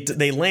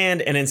they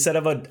land, and instead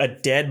of a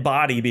dead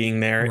body being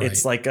there, Right.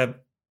 it's like a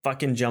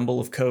fucking jumble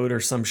of code or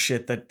some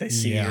shit that they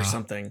see or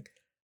something.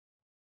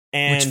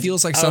 And which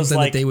feels like something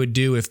that they would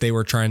do if they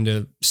were trying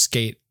to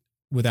skate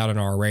without an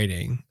R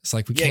rating. It's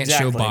like we can't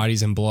show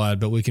bodies and blood,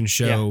 but we can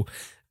show,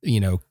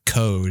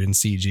 code and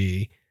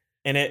CG.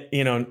 And it,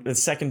 the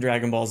second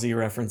Dragon Ball Z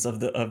reference of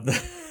the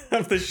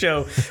of the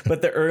show,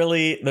 but the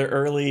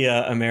early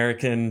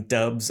American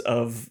dubs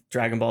of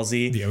Dragon Ball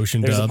Z, the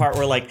Ocean there's dub.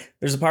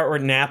 There's a part where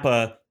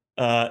Nappa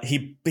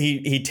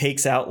he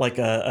takes out like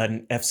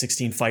an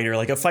F-16 fighter,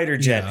 like a fighter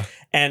jet,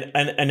 and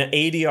an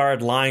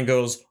 80-yard line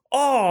goes,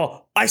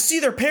 "Oh, I see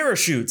their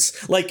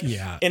parachutes!"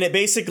 And it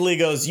basically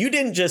goes, "You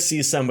didn't just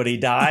see somebody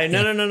die.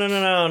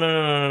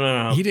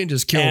 No. He didn't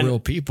just kill real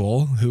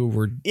people who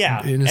were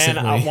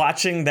innocently." And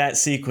watching that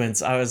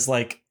sequence, I was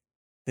like,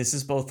 "This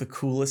is both the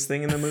coolest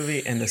thing in the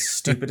movie and the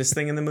stupidest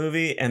thing in the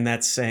movie," and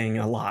that's saying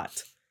a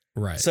lot.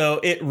 Right. So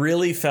it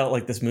really felt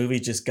like this movie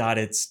just got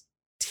its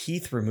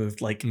teeth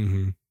removed,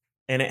 and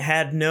it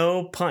had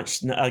no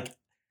punch. Like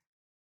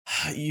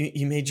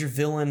you made your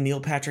villain Neil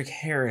Patrick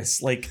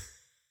Harris, like.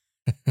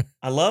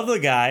 I love the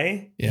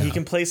guy. Yeah. He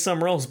can play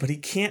some roles, but he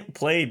can't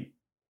play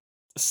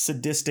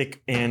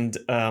sadistic and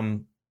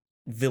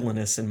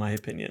villainous, in my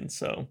opinion.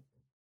 So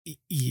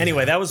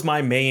anyway, that was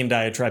my main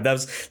diatribe. That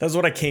was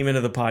what I came into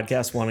the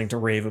podcast wanting to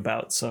rave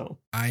about. So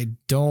I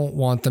don't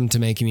want them to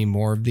make any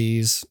more of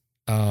these.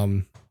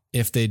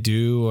 If they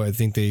do, I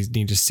think they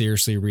need to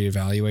seriously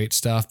reevaluate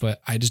stuff,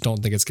 but I just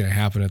don't think it's going to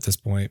happen at this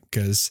point,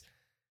 because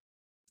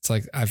it's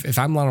like, if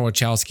I'm Lana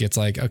Wachowski, it's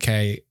like,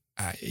 okay,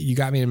 you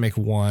got me to make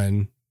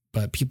one,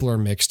 but people are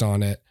mixed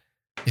on it.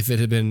 If it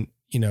had been,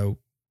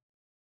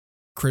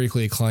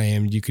 critically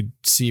acclaimed, you could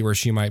see where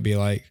she might be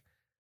like,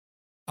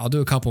 I'll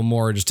do a couple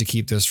more just to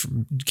keep this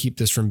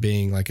from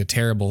being like a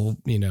terrible,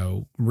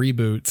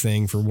 reboot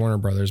thing for Warner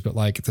Brothers. But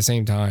like at the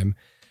same time,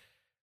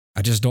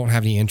 I just don't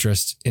have any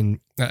interest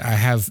I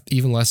have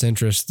even less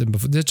interest than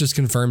before. This just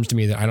confirms to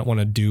me that I don't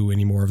want to do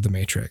any more of the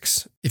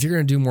Matrix. If you're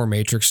going to do more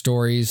Matrix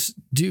stories,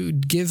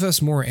 give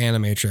us more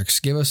Animatrix.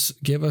 Give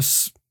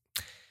us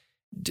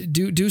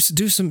do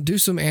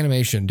some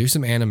animation, do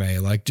some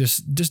anime, like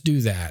just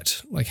do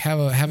that. Like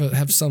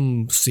have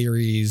some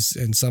series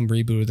and some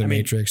reboot of the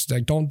Matrix.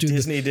 Like don't do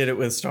Disney did it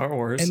with Star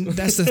Wars. And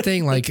that's the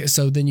thing. Like,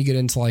 so then you get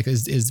into like,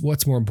 is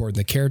what's more important,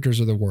 the characters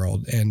or the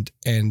world? And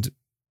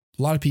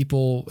a lot of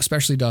people,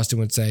 especially Dustin,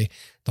 would say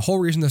the whole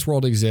reason this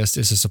world exists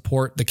is to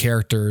support the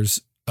characters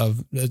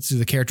of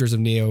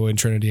Neo and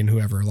Trinity and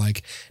whoever.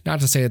 Like, not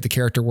to say that the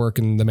character work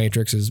in the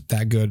Matrix is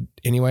that good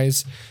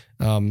anyways.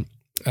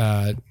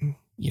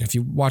 If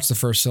you watch the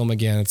first film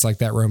again, it's like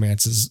that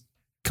romance is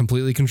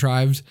completely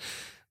contrived,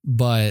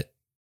 but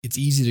it's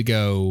easy to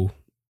go,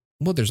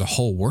 well, there's a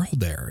whole world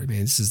there. I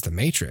mean, this is the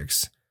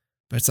Matrix,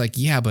 but it's like,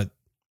 yeah, but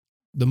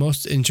the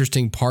most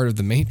interesting part of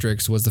the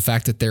Matrix was the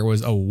fact that there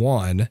was a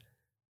one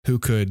who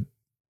could,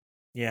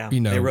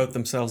 they wrote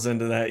themselves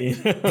into that.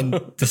 And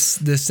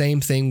the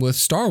same thing with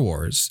Star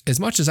Wars. As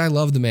much as I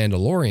love The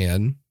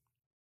Mandalorian,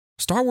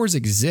 Star Wars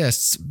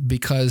exists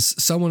because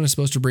someone is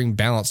supposed to bring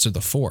balance to the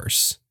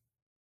Force.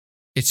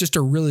 It's just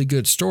a really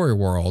good story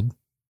world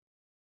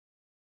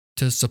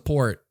to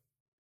support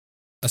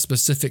a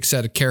specific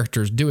set of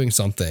characters doing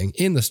something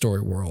in the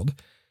story world.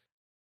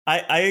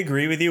 I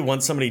agree with you.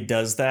 Once somebody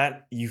does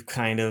that, you've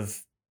kind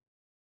of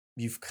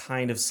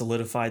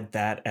solidified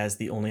that as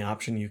the only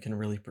option you can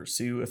really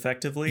pursue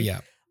effectively.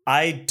 Yeah.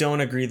 I don't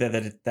agree that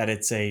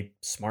it's a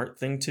smart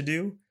thing to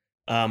do.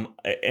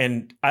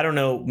 And I don't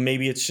know,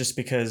 maybe it's just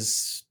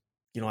because,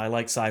 I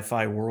like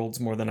sci-fi worlds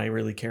more than I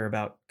really care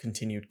about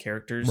continued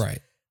characters. Right.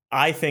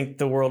 I think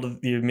the world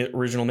of the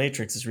original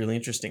Matrix is really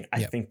interesting.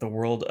 I think the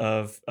world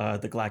of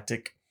the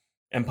Galactic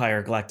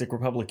Empire, Galactic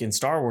Republic in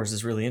Star Wars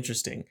is really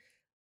interesting.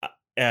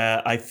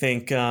 I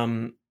think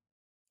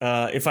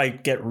if I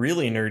get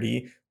really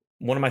nerdy,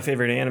 one of my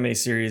favorite anime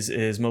series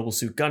is Mobile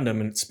Suit Gundam,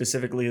 and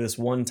specifically this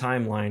one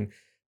timeline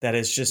that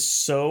is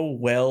just so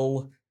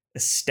well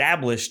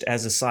established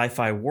as a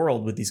sci-fi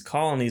world with these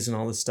colonies and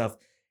all this stuff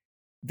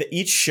that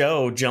each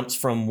show jumps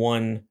from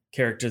one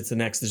character to the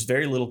next. There's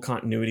very little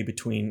continuity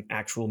between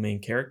actual main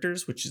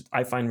characters, which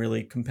I find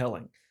really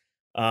compelling.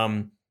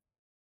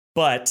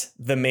 But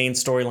the main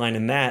storyline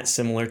in that,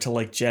 similar to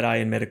like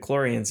Jedi and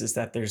Midichlorians, is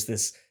that there's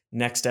this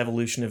next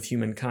evolution of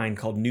humankind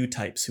called new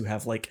types who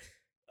have like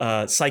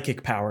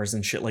psychic powers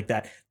and shit like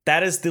that.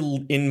 That is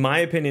in my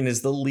opinion,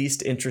 is the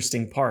least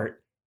interesting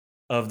part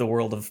of the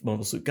world of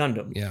Mobile Suit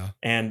Gundam. Yeah.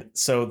 And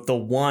so the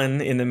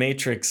one in the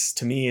Matrix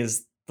to me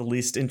is the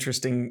least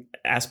interesting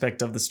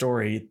aspect of the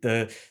story.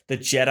 The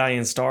Jedi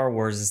in Star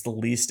Wars is the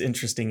least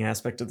interesting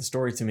aspect of the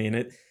story to me.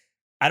 And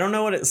I don't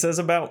know what it says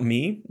about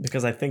me,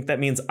 because I think that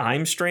means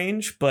I'm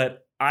strange,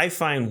 but I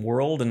find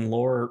world and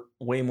lore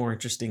way more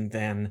interesting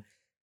than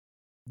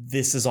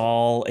this is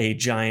all a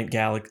giant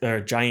galaxy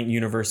or giant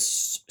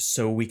universe,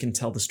 so we can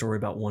tell the story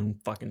about one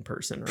fucking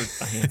person or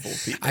a handful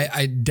of people.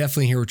 I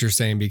definitely hear what you're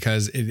saying,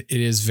 because it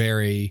is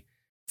very,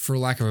 for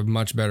lack of a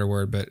much better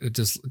word, but it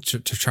just to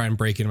try and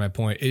break into my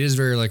point, it is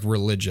very like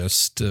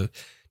religious to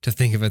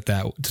think of it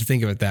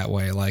that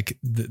way, like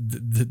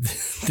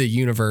the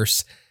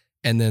universe,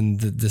 and then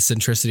the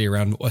centricity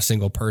around a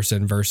single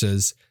person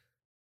versus,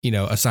 you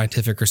know, a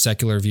scientific or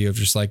secular view of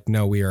just like,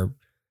 no, we are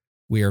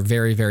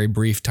very, very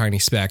brief, tiny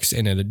specks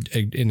in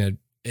an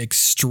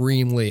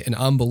extremely and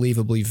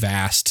unbelievably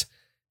vast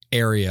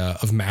area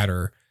of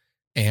matter.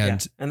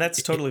 And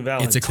that's totally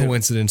valid. It's a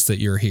coincidence that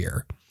you're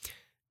here.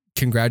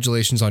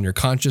 Congratulations on your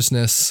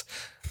consciousness.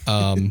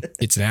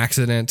 It's an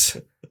accident.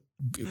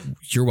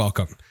 You're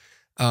welcome.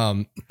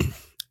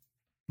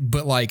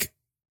 But like,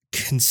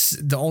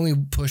 the only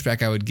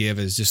pushback I would give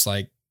is just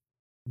like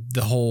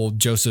the whole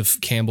Joseph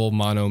Campbell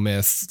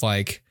monomyth.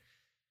 Like,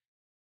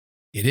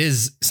 it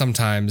is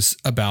sometimes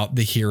about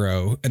the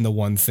hero and the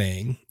one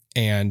thing,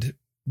 and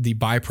the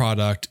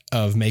byproduct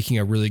of making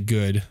a really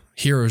good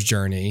hero's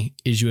journey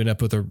is you end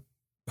up with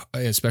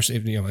especially,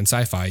 you know, in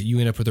sci-fi, you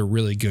end up with a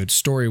really good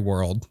story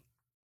world,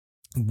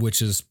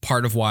 which is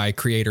part of why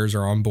creators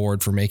are on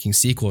board for making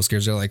sequels,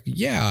 because they're like,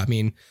 yeah, I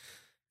mean,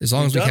 as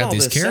long as we have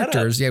these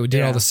characters, we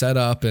did all the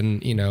setup,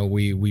 and, you know,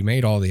 we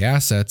made all the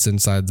assets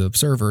inside the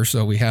server,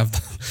 so we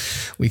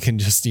can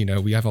just, you know,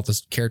 we have all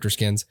those character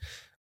skins.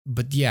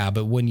 But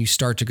when you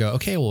start to go,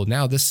 okay, well,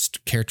 now this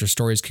character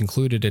story is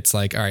concluded, it's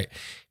like, all right,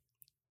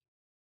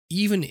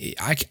 even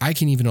I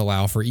can even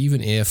allow for,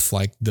 even if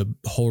like the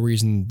whole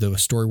reason the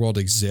story world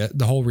exists,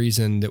 the whole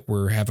reason that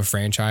we have a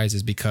franchise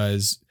is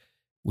because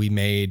we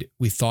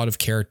thought of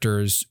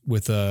characters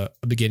with a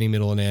beginning,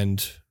 middle, and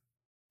end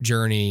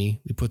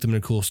journey. We put them in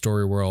a cool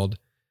story world,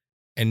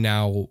 and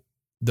now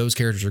those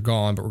characters are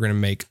gone, but we're going to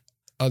make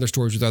other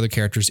stories with other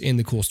characters in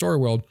the cool story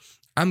world.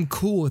 I'm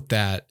cool with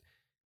that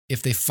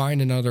if they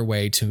find another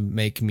way to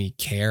make me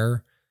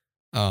care,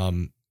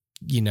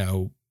 you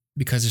know,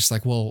 because it's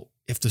like, well,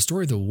 if the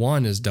story of the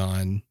one is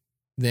done,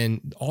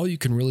 then all you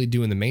can really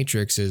do in the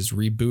Matrix is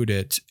reboot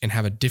it and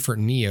have a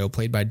different Neo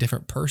played by a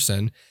different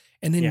person,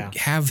 and then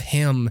have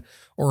him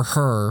or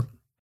her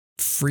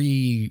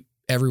free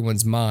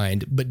everyone's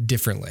mind, but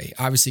differently.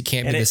 Obviously, it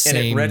can't be the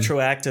same. And it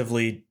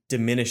retroactively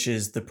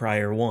diminishes the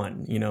prior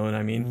one. You know what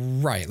I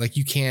mean? Right. Like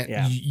you can't.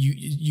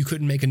 You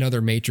couldn't make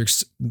another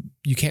Matrix.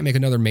 You can't make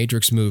another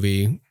Matrix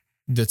movie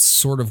that's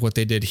sort of what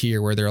they did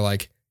here, where they're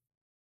like,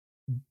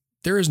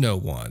 there is no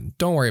one.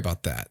 Don't worry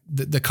about that.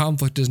 The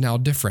conflict is now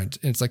different.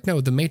 And it's like,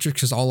 no, the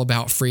Matrix is all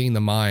about freeing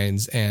the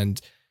minds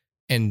and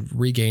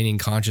regaining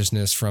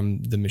consciousness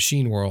from the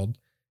machine world.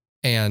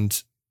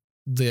 And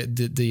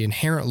the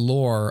inherent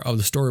lore of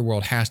the story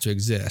world has to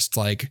exist.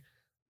 Like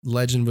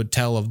legend would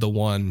tell of the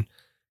one,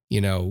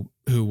 you know,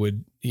 who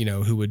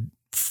would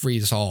free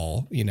us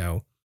all, you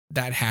know,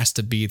 that has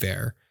to be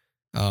there.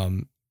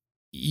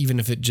 Even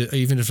if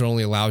it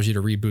only allows you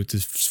to reboot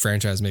this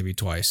franchise maybe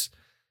twice.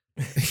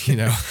 You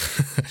know.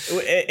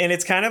 And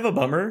it's kind of a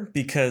bummer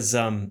because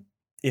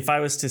if I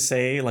was to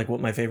say like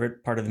what my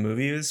favorite part of the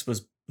movie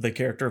was the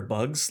character of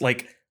Bugs,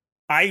 like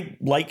I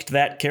liked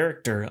that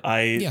character.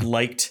 I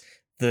liked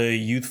the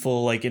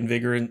youthful, like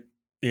invigorating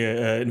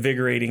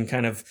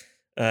kind of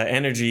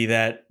energy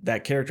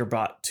that character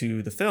brought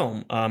to the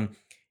film.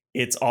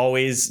 It's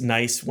always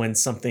nice when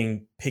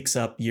something picks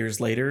up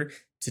years later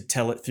to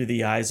tell it through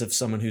the eyes of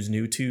someone who's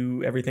new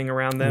to everything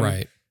around them.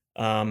 Right.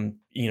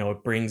 You know,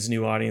 it brings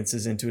new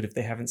audiences into it if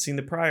they haven't seen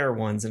the prior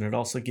ones. And it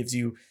also gives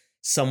you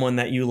someone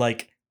that you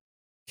like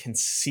can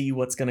see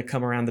what's going to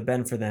come around the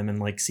bend for them and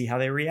like see how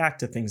they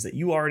react to things that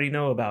you already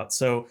know about.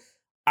 So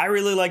I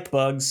really liked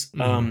Bugs.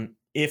 Mm-hmm.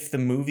 If the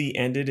movie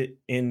ended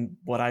in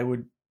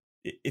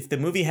if the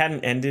movie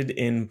hadn't ended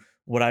in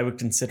what I would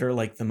consider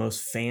like the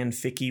most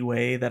fanficky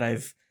way that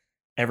I've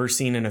ever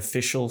seen an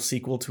official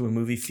sequel to a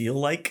movie feel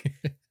like,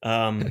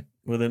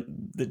 with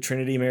the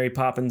Trinity Mary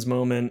Poppins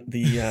moment,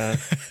 the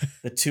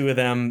two of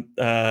them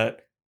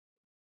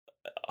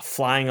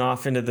flying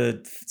off into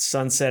the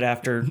sunset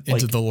after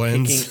into the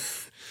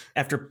lens,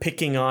 after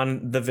picking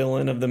on the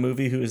villain of the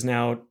movie who is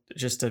now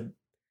just a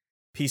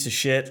piece of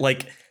shit.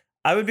 Like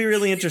I would be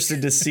really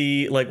interested to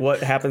see like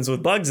what happens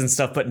with Bugs and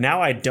stuff, but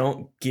now I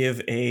don't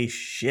give a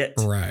shit.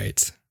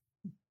 Right.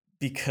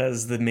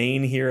 Because the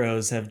main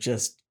heroes have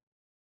just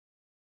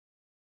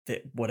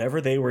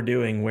whatever they were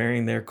doing,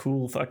 wearing their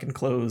cool fucking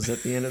clothes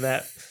at the end of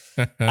that.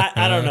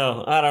 I don't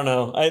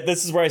know.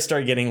 This is where I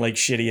start getting like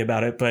shitty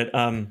about it, but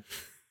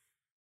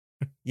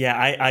yeah,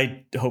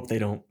 I hope they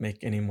don't make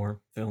any more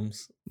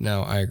films.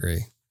 No, I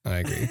agree.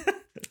 I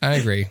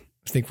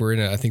think we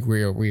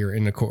are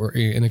in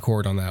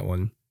accord on that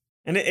one.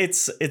 And it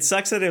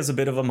sucks that it was a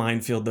bit of a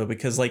minefield though,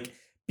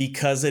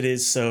 because it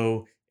is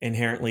so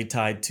inherently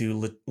tied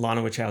to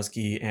Lana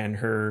Wachowski and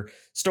her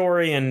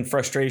story and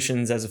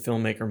frustrations as a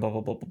filmmaker and blah, blah,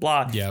 blah,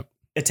 blah, blah. Yep.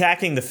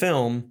 Attacking the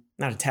film,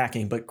 not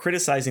attacking, but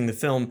criticizing the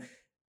film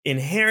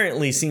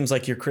inherently seems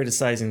like you're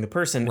criticizing the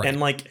person. Right. And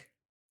like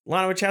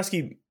Lana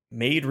Wachowski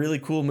made really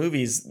cool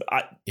movies.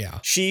 Yeah.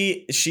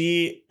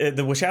 The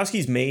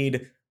Wachowskis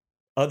made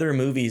other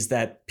movies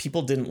that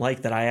people didn't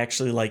like that I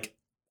actually like.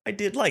 I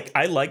did like.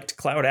 I liked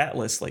Cloud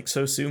Atlas, like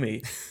So Sue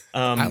Me.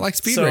 I like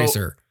Speed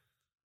Racer.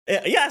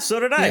 Yeah, so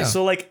did I. Yeah.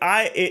 So like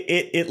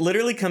it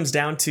literally comes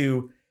down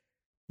to,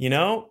 you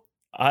know,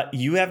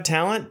 you have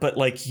talent, but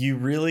like you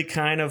really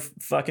kind of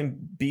fucking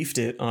beefed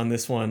it on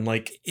this one.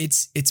 Like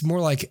it's more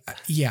like,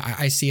 yeah,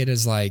 I see it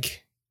as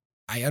like,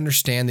 I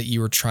understand that you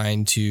were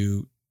trying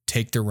to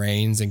take the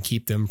reins and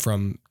keep them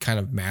from kind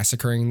of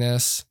massacring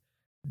this.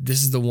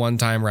 This is the one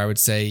time where I would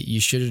say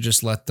you should have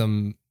just let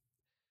them,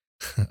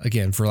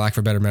 again, for lack of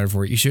a better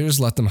metaphor, you should have just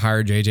let them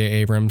hire J.J.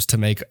 Abrams to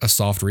make a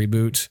soft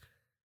reboot,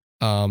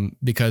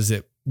 because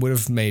it would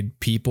have made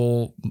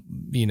people,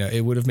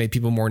 it would have made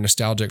people more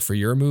nostalgic for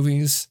your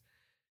movies.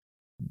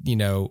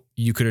 You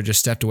could have just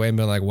stepped away and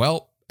been like,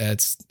 well,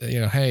 it's,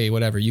 hey,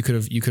 whatever. You could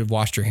have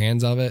washed your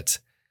hands of it,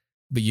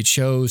 but you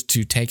chose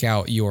to take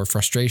out your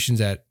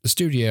frustrations at the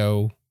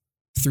studio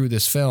through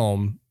this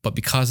film. But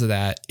because of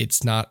that,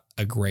 it's not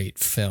a great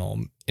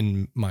film,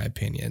 in my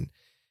opinion.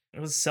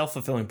 It was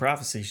self-fulfilling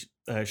prophecy.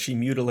 She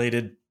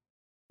mutilated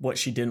what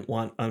she didn't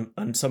want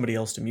on somebody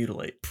else to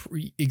mutilate.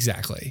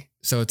 Exactly.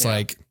 So it's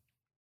like,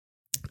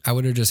 I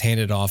would have just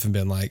handed it off and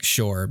been like,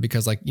 sure.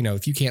 Because like,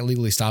 if you can't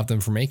legally stop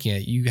them from making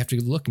it, you have to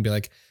look and be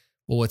like,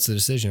 well, what's the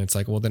decision? It's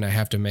like, well, then I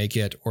have to make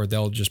it, or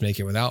they'll just make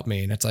it without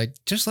me. And it's like,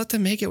 just let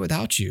them make it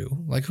without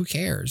you. Like, who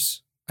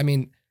cares? I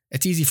mean,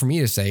 it's easy for me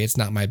to say it's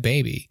not my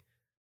baby,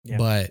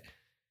 but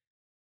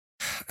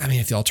I mean,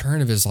 if the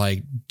alternative is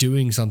like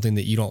doing something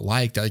that you don't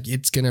like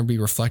it's going to be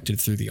reflected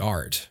through the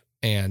art.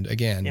 And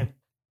again,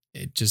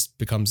 it just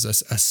becomes a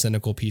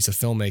cynical piece of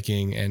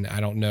filmmaking. And I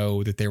don't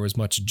know that there was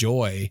much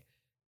joy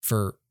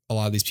for a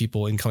lot of these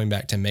people in coming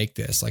back to make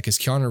this. Like, is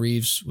Keanu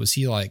Reeves, was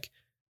he like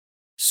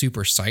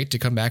super psyched to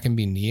come back and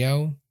be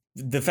Neo?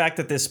 The fact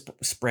that this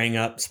sprang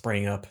up,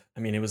 I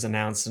mean, it was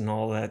announced and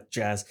all that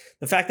jazz.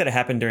 The fact that it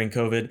happened during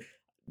COVID,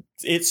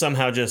 it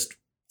somehow just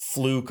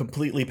flew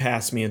completely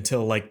past me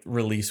until like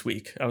release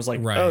week. I was like,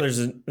 oh, there's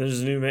a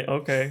new,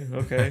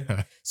 okay.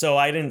 So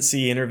I didn't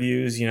see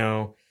interviews,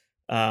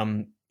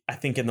 I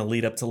think in the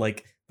lead up to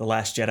like The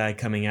Last Jedi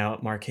coming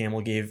out, Mark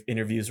Hamill gave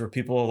interviews where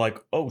people are like,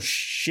 oh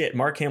shit,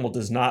 Mark Hamill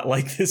does not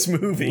like this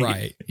movie.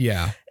 Right.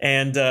 Yeah.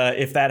 And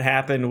if that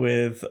happened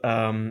with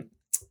Keanu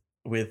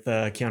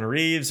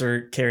Reeves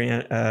or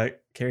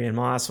Carrie-Anne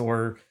Moss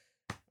or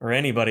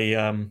anybody,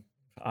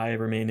 I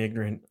remain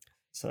ignorant.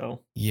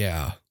 So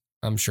yeah,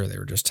 I'm sure they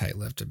were just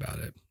tight-lipped about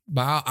it.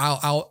 But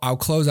I'll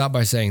close out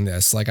by saying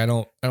this. Like, I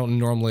don't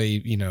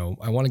normally,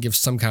 I want to give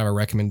some kind of a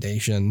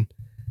recommendation.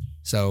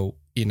 So,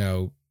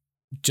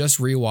 just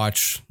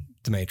rewatch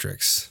The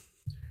Matrix.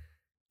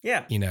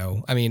 Yeah.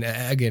 I mean,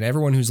 again,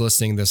 everyone who's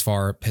listening this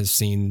far has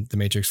seen The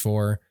Matrix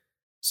 4.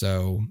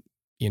 So,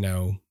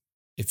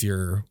 if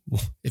you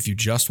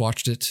just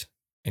watched it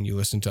and you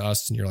listen to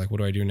us and you're like, what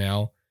do I do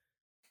now?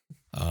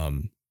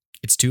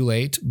 It's too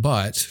late,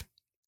 but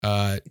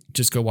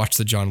just go watch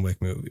the John Wick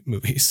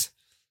movies.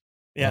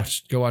 Yeah.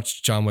 Go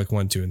watch John Wick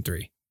 1, 2, and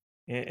 3.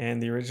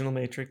 And the original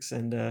Matrix.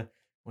 And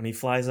when he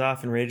flies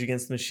off and Rage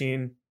Against the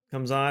Machine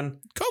comes on,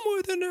 come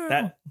with it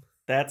now.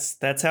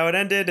 That's how it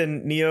ended.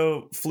 And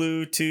Neo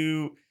flew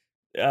to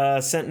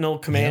Sentinel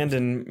Command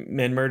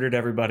and murdered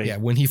everybody. Yeah,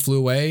 when he flew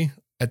away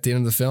at the end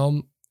of the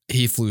film,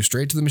 he flew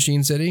straight to the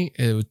Machine City.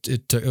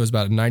 It was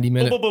about a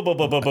 90-minute a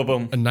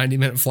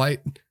 90-minute flight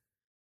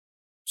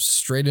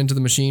straight into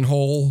the machine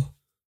hole.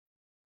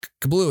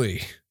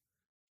 Kablooey.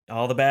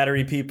 All the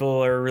battery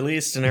people are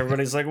released and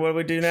everybody's like, what do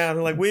we do now?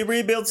 They're like, we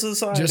rebuild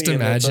society. Just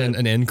imagine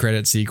an end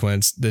credit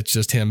sequence that's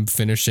just him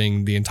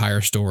finishing the entire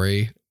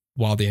story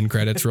while the end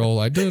credits roll.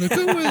 Like,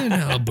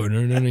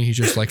 he's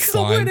just like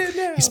flying.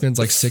 He spends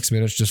like 6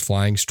 minutes just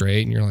flying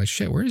straight and you're like,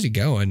 shit, where is he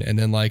going? And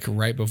then like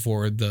right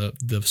before the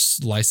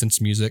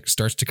licensed music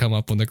starts to come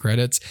up on the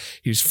credits,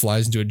 he just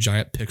flies into a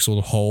giant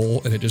pixeled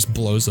hole and it just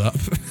blows up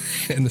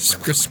and the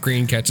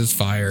screen catches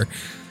fire.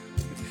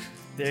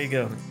 There you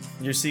go.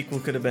 Your sequel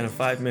could have been a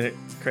 5-minute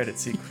credit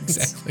sequence.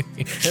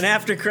 Exactly. An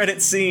after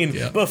credit scene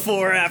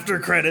before after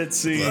credit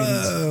scenes.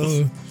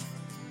 Whoa.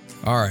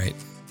 All right,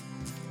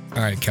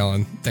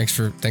 Kellen. Thanks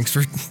for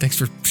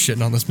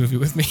shitting on this movie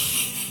with me.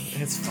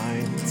 It's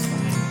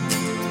fine.